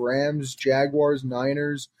 Chargers, Rams, Jaguars,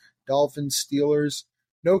 Niners, Dolphins, Steelers.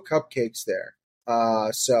 No cupcakes there.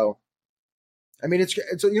 So, I mean, it's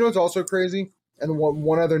it's also crazy. And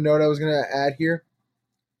one other note I was going to add here.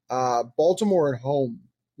 Baltimore at home.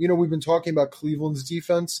 We've been talking about Cleveland's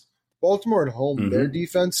defense. Baltimore at home, their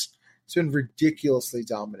defense has been ridiculously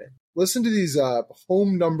dominant. Listen to these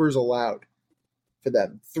home numbers allowed for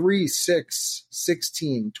them. 3, 6,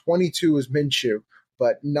 16, 22 is Minshew,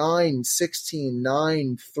 but 9, 16,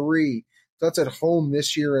 9, 3. That's at home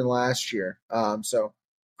this year and last year. So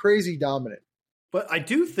crazy dominant. But I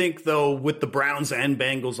do think, though, with the Browns and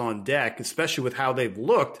Bengals on deck, especially with how they've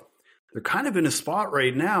looked, they're kind of in a spot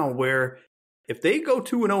right now where if they go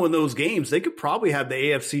 2-0 in those games, they could probably have the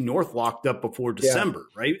AFC North locked up before December,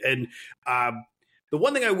 right? And the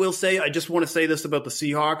one thing I will say, I just want to say this about the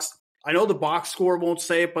Seahawks. I know the box score won't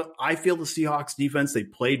say it, but I feel the Seahawks defense, they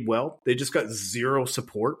played well. They just got zero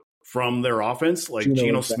support from their offense. Like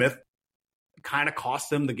Geno Smith kind of cost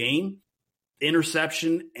them the game.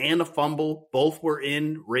 Interception and a fumble, both were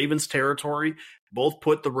in Ravens territory. Both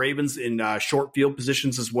put the Ravens in short field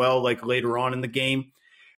positions as well, like later on in the game.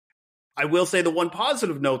 I will say the one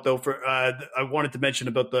positive note, though, for I wanted to mention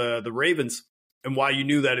about the Ravens and why you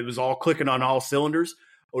knew that it was all clicking on all cylinders.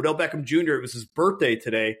 Odell Beckham Jr., it was his birthday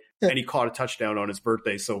today, and he caught a touchdown on his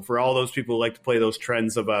birthday. So for all those people who like to play those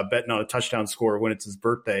trends of betting on a touchdown score when it's his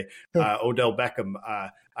birthday, Odell Beckham,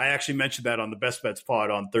 I actually mentioned that on the Best Bets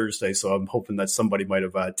pod on Thursday, so I'm hoping that somebody might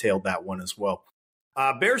have tailed that one as well.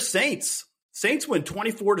 Bears Saints. Saints win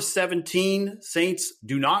 24-17. Saints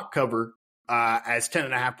do not cover as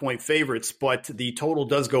 10.5-point favorites, but the total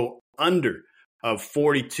does go under of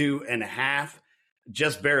 42.5.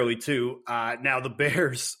 Just barely, too. Now, the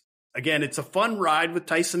Bears, again, it's a fun ride with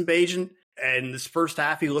Tyson Bagent. And this first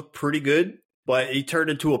half, he looked pretty good, but he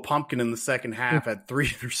turned into a pumpkin in the second half, had 3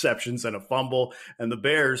 interceptions and a fumble. And the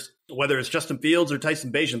Bears, whether it's Justin Fields or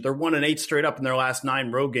Tyson Bagent, they're 1-8 straight up in their last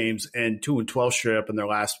 9 road games and 2-12 straight up in their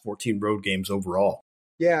last 14 road games overall.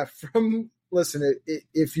 Yeah, listen,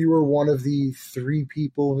 if you were one of the 3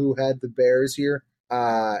 people who had the Bears here,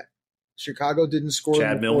 Chicago didn't score.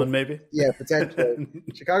 Chad Millman, maybe? Yeah, potentially.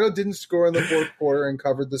 Chicago didn't score in the fourth quarter and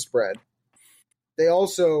covered the spread. They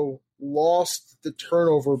also lost the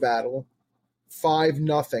turnover battle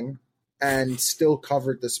 5-0 and still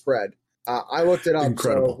covered the spread. I looked it up.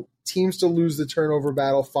 Incredible. So teams to lose the turnover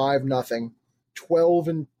battle 5-0,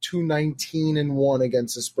 12-219-1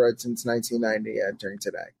 against the spread since 1990 entering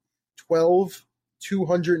today.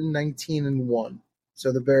 12-219-1.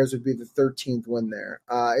 So the Bears would be the 13th win there.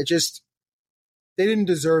 They didn't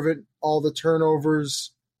deserve it, all the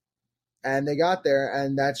turnovers, and they got there,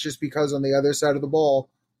 and that's just because on the other side of the ball,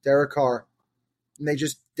 Derek Carr. And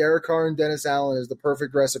Derek Carr and Dennis Allen is the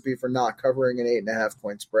perfect recipe for not covering an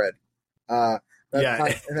 8.5-point spread. And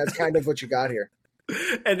that's kind of what you got here.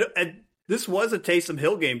 And this was a Taysom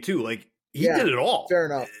Hill game, too. Like, he did it all. Fair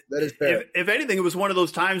enough. That is fair. If anything, it was one of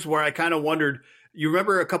those times where I kind of wondered, you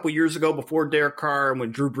remember a couple years ago before Derek Carr and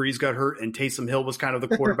when Drew Brees got hurt and Taysom Hill was kind of the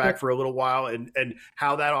quarterback for a little while and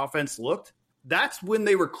how that offense looked? That's when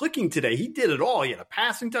they were clicking today. He did it all. He had a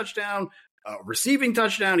passing touchdown, a receiving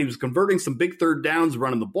touchdown. He was converting some big third downs,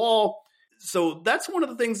 running the ball. So that's one of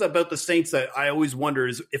the things about the Saints that I always wonder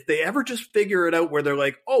is if they ever just figure it out where they're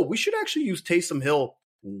like, oh, we should actually use Taysom Hill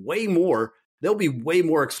way more. They'll be way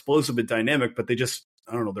more explosive and dynamic, but they just,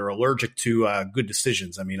 I don't know, they're allergic to good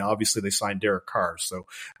decisions. I mean, obviously they signed Derek Carr. So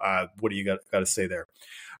what do you got to say there?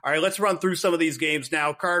 All right, let's run through some of these games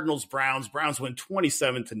now. Cardinals, Browns. Browns win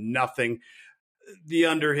 27-0. The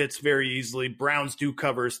under hits very easily. Browns do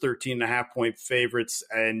cover as 13.5-point favorites.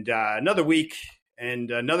 And another week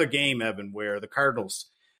and another game, Evan, where the Cardinals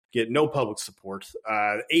get no public support.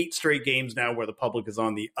 8 straight games now where the public is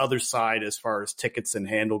on the other side as far as tickets and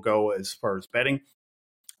handle go as far as betting.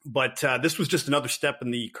 But this was just another step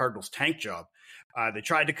in the Cardinals' tank job. They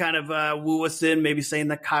tried to kind of woo us in, maybe saying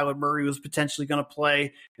that Kyler Murray was potentially going to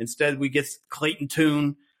play. Instead, we get Clayton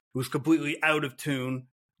Tune, who was completely out of tune.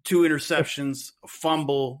 2 interceptions, a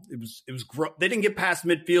fumble. It was they didn't get past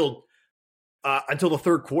midfield until the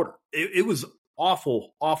third quarter. It was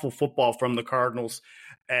awful football from the Cardinals.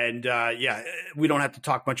 And we don't have to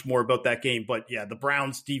talk much more about that game. But yeah, the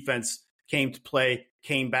Browns defense came to play,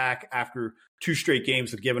 came back after 2 straight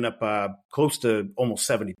games of giving up close to almost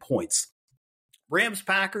 70 points.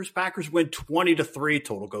 Rams-Packers win 20-3.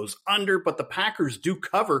 Total goes under, but the Packers do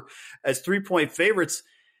cover as 3-point favorites.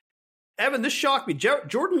 Evan, this shocked me.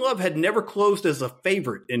 Jordan Love had never closed as a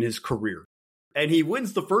favorite in his career, and he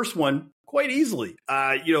wins the first one quite easily.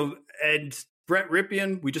 And Brett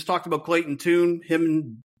Ripien, we just talked about Clayton Tune. Him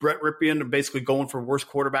and Brett Ripien are basically going for worst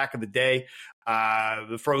quarterback of the day.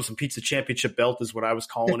 The frozen pizza championship belt is what I was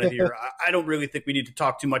calling it here. I don't really think we need to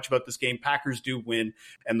talk too much about this game. Packers do win,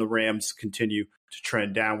 and the Rams continue to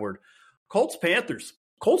trend downward. Colts-Panthers.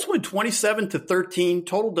 Colts win 27-13.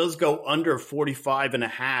 Total does go under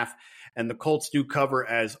 45.5, and the Colts do cover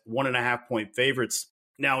as 1.5-point favorites.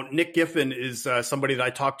 Now, Nick Giffen is somebody that I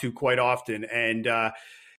talk to quite often, and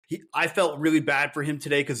I felt really bad for him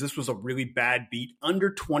today because this was a really bad beat.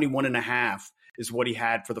 Under 21.5 is what he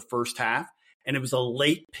had for the first half, and it was a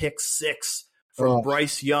late pick 6 from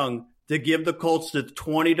Bryce Young to give the Colts the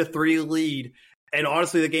 20-3 lead. And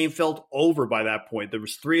honestly, the game felt over by that point. There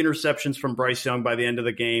was 3 interceptions from Bryce Young by the end of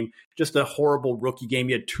the game. Just a horrible rookie game.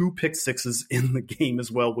 He had 2 pick 6s in the game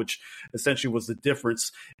as well, which essentially was the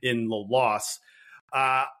difference in the loss.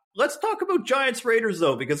 Let's talk about Giants-Raiders,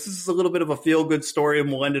 though, because this is a little bit of a feel-good story,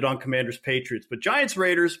 and we'll end it on Commanders-Patriots. But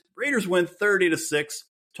Giants-Raiders win 30-6.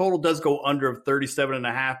 Total does go under of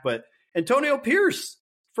 37.5. But Antonio Pierce,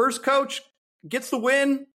 first coach, gets the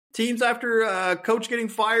win. Teams after coach getting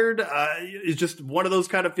fired is just one of those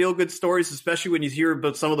kind of feel-good stories, especially when you hear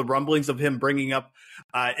about some of the rumblings of him bringing up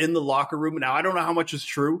in the locker room. Now, I don't know how much is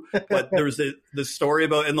true, but there was the story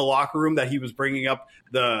about in the locker room that he was bringing up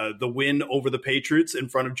the win over the Patriots in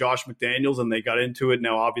front of Josh McDaniels, and they got into it.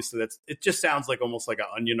 Now, obviously, it just sounds like almost like an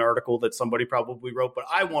Onion article that somebody probably wrote, but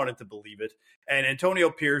I wanted to believe it. And Antonio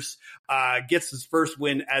Pierce gets his first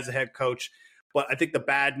win as a head coach. But I think the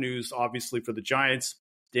bad news, obviously, for the Giants,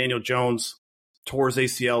 Daniel Jones tore his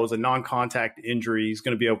ACL as a non-contact injury. He's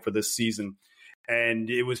going to be out for this season. And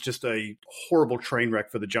it was just a horrible train wreck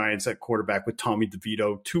for the Giants at quarterback with Tommy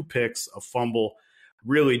DeVito. 2 picks, a fumble,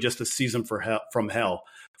 really just a season from hell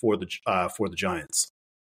for the Giants.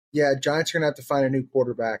 Yeah, Giants are going to have to find a new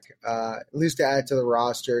quarterback, at least to add to the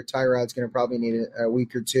roster. Tyrod's going to probably need a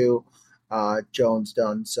week or 2. Jones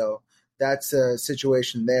done. So that's a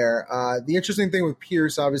situation there. The interesting thing with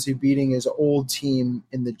Pierce obviously beating his old team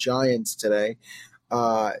in the Giants today,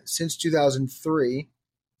 since 2003,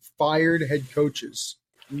 fired head coaches.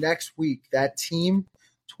 Next week, that team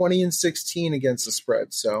 20-16 against the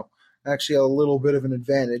spread. So actually a little bit of an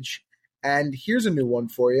advantage. And here's a new one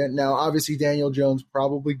for you. Now, obviously, Daniel Jones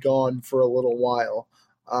probably gone for a little while.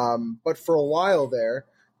 But for a while there,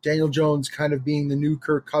 Daniel Jones kind of being the new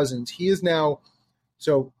Kirk Cousins. He is now –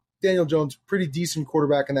 so Daniel Jones, pretty decent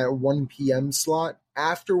quarterback in that 1 p.m. slot.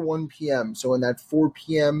 After 1 p.m., so in that 4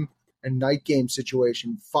 p.m. and night game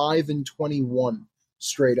situation, 5-21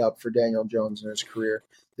 straight up for Daniel Jones in his career.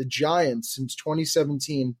 The Giants, since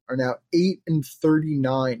 2017, are now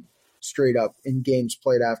 8-39 straight up in games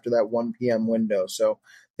played after that 1 p.m. window. So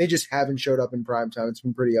they just haven't showed up in primetime. It's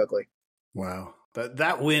been pretty ugly. Wow.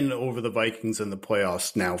 That win over the Vikings in the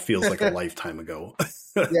playoffs now feels like a lifetime ago.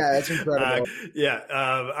 Yeah, that's incredible.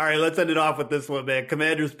 All right, let's end it off with this one, man.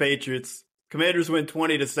 Commanders-Patriots. Commanders win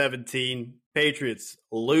 20-17. Patriots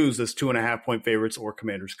lose as 2.5-point favorites, or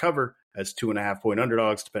Commanders cover as 2.5-point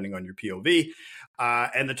underdogs, depending on your POV.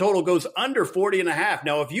 And the total goes under 40.5.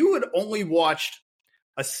 Now, if you had only watched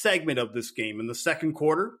a segment of this game in the second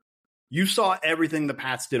quarter, you saw everything the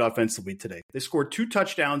Pats did offensively today. They scored 2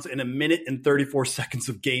 touchdowns in 1 minute and 34 seconds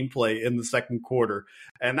of gameplay in the second quarter.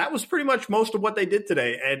 And that was pretty much most of what they did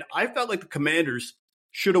today. And I felt like the Commanders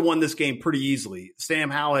should have won this game pretty easily. Sam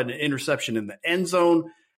Howell had an interception in the end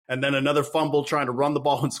zone, and then another fumble trying to run the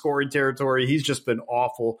ball in scoring territory. He's just been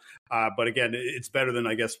awful. But again, it's better than,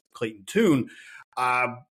 I guess, Clayton Tune.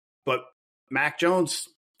 But Mac Jones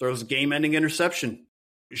throws a game-ending interception.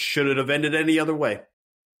 Should it have ended any other way?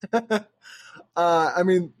 I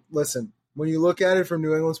mean, listen, when you look at it from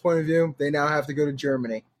New England's point of view, they now have to go to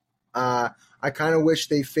Germany. I kind of wish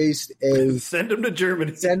they faced a send them to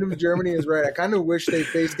Germany. Send them to Germany is right. I kind of wish they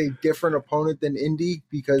faced a different opponent than Indy,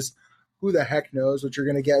 because who the heck knows what you're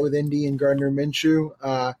going to get with Indy and Gardner Minshew.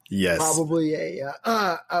 Yes, probably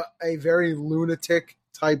a very lunatic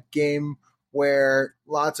type game where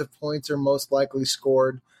lots of points are most likely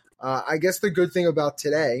scored. I guess the good thing about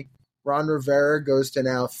today, Ron Rivera goes to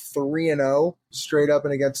now 3-0 straight up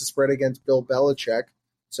and against the spread against Bill Belichick.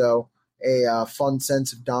 So a fun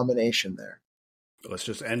sense of domination there. Let's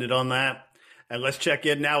just end it on that. And let's check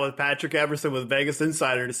in now with Patrick Everson with Vegas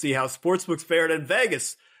Insider to see how sportsbooks fared in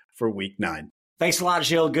Vegas for Week 9. Thanks a lot,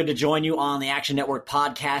 Gilles. Good to join you on the Action Network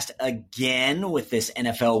podcast again with this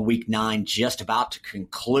NFL Week 9 just about to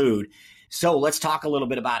conclude. So let's talk a little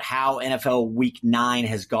bit about how NFL Week 9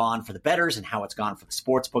 has gone for the bettors and how it's gone for the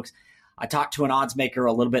sportsbooks. I talked to an odds maker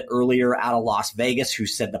a little bit earlier out of Las Vegas who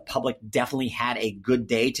said the public definitely had a good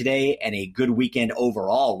day today and a good weekend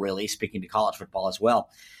overall, really, speaking to college football as well.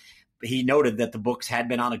 He noted that the books had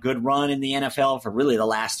been on a good run in the NFL for really the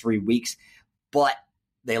last 3 weeks, but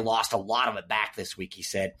they lost a lot of it back this week, he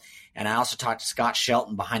said. And I also talked to Scott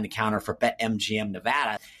Shelton behind the counter for BetMGM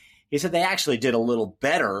Nevada. He said they actually did a little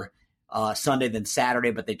better Sunday than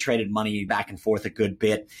Saturday, but they traded money back and forth a good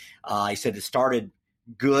bit. He said it started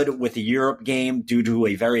good with the Europe game due to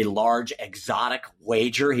a very large exotic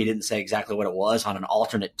wager. He didn't say exactly what it was on an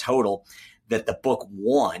alternate total that the book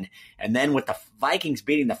won. And then with the Vikings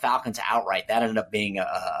beating the Falcons outright, that ended up being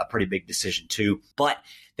a pretty big decision too. But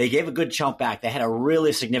they gave a good chunk back. They had a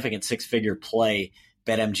really significant 6-figure play,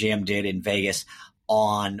 BetMGM did in Vegas,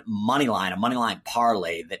 on a moneyline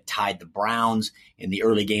parlay that tied the Browns in the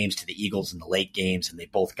early games to the Eagles in the late games, and they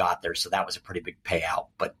both got there. So that was a pretty big payout.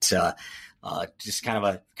 But just kind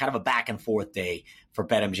of a back and forth day for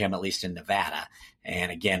BetMGM, at least in Nevada.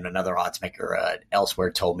 And again, another odds maker elsewhere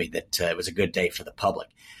told me that it was a good day for the public.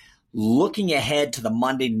 Looking ahead to the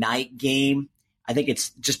Monday night game, I think it's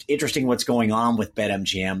just interesting what's going on with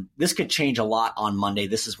BetMGM. This could change a lot on Monday.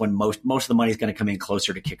 This is when most of the money is going to come in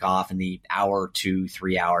closer to kickoff in the hour to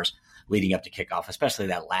 3 hours leading up to kickoff, especially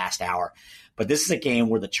that last hour. But this is a game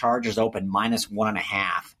where the Chargers open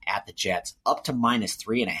 -1.5 at the Jets, up to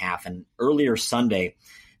 -3.5. And earlier Sunday,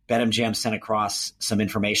 BetMGM sent across some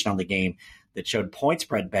information on the game that showed point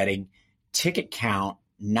spread betting, ticket count,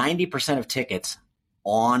 90% of tickets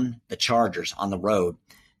on the Chargers on the road,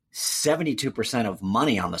 72% of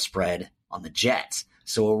money on the spread on the Jets.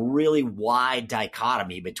 So a really wide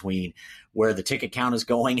dichotomy between where the ticket count is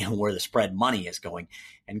going and where the spread money is going.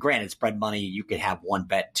 And granted, spread money, you could have one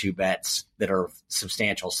bet, two bets that are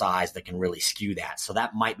substantial size that can really skew that. So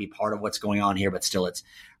that might be part of what's going on here, but still it's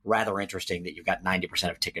rather interesting that you've got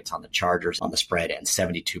 90% of tickets on the Chargers on the spread and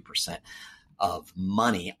 72% of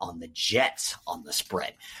money on the Jets on the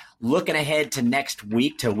spread. Looking ahead to next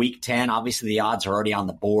week, to Week 10, obviously the odds are already on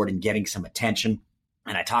the board and getting some attention.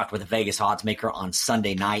 And I talked with a Vegas odds maker on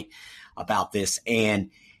Sunday night about this.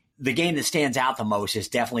 And the game that stands out the most is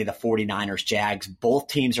definitely the 49ers Jags. Both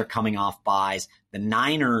teams are coming off buys. The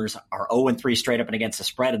Niners are 0-3 straight up and against the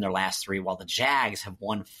spread in their last 3, while the Jags have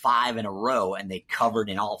won 5 in a row, and they covered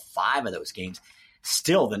in all 5 of those games.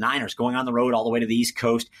 Still, the Niners going on the road all the way to the East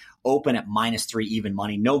Coast, open at -3 even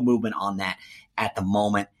money. No movement on that at the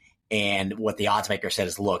moment. And what the odds maker said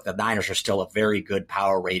is, look, the Niners are still a very good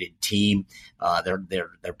power-rated team.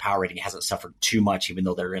 Their power rating hasn't suffered too much, even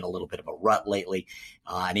though they're in a little bit of a rut lately.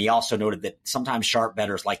 And he also noted that sometimes sharp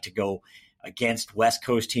bettors like to go against West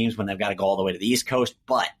Coast teams when they've got to go all the way to the East Coast.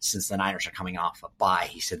 But since the Niners are coming off a bye,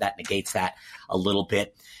 he said that negates that a little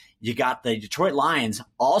bit. You got the Detroit Lions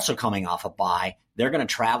also coming off a bye. They're going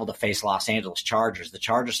to travel to face Los Angeles Chargers. The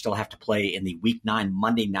Chargers still have to play in the Week 9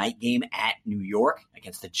 Monday night game at New York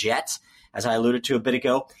against the Jets, as I alluded to a bit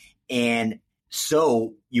ago. And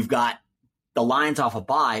so you've got the Lions off a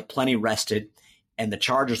bye, plenty rested, and the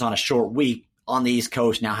Chargers on a short week on the East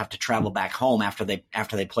Coast now have to travel back home after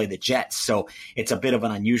they play the Jets. So it's a bit of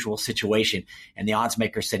an unusual situation. And the odds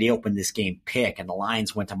maker said he opened this game pick, and the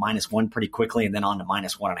Lions went to -1 pretty quickly and then on to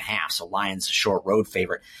 -1.5. So Lions a short road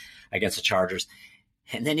favorite against the Chargers.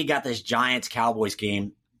 And then you got this Giants-Cowboys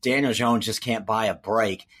game. Daniel Jones just can't buy a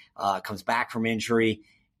break. Comes back from injury,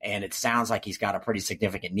 and it sounds like he's got a pretty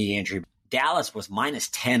significant knee injury. Dallas was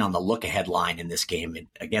 -10 on the look-ahead line in this game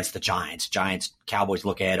against the Giants. Giants-Cowboys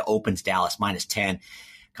look-ahead opens Dallas -10,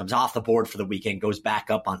 comes off the board for the weekend, goes back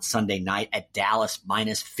up on Sunday night at Dallas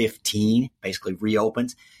 -15, basically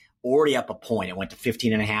reopens. Already up a point. It went to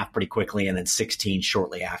 15.5 pretty quickly and then 16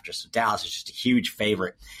 shortly after. So Dallas is just a huge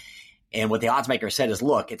favorite. And what the odds maker said is,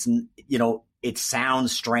 look, it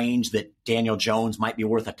sounds strange that Daniel Jones might be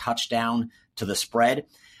worth a touchdown to the spread,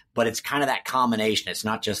 but it's kind of that combination. It's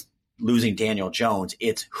not just losing Daniel Jones.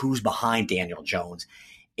 It's who's behind Daniel Jones.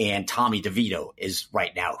 And Tommy DeVito is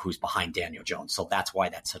right now who's behind Daniel Jones. So that's why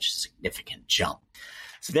that's such a significant jump.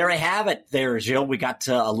 So there I have it there, Gilles. We got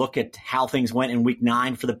a look at how things went in week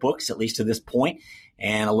 9 for the books, at least to this point,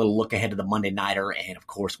 and a little look ahead to the Monday Nighter and, of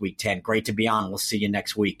course, week 10. Great to be on. We'll see you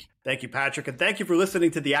next week. Thank you, Patrick, and thank you for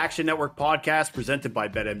listening to the Action Network podcast presented by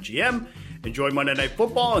BetMGM. Enjoy Monday Night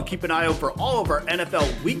Football and keep an eye out for all of our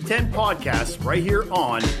NFL Week 10 podcasts right here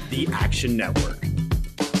on the Action Network.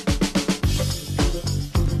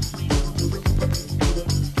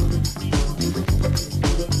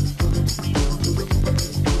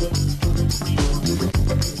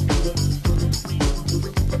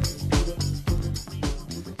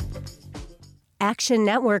 Action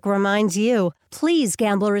Network reminds you, please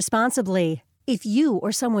gamble responsibly. If you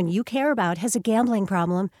or someone you care about has a gambling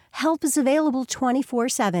problem, help is available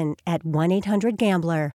 24/7 at 1-800-GAMBLER.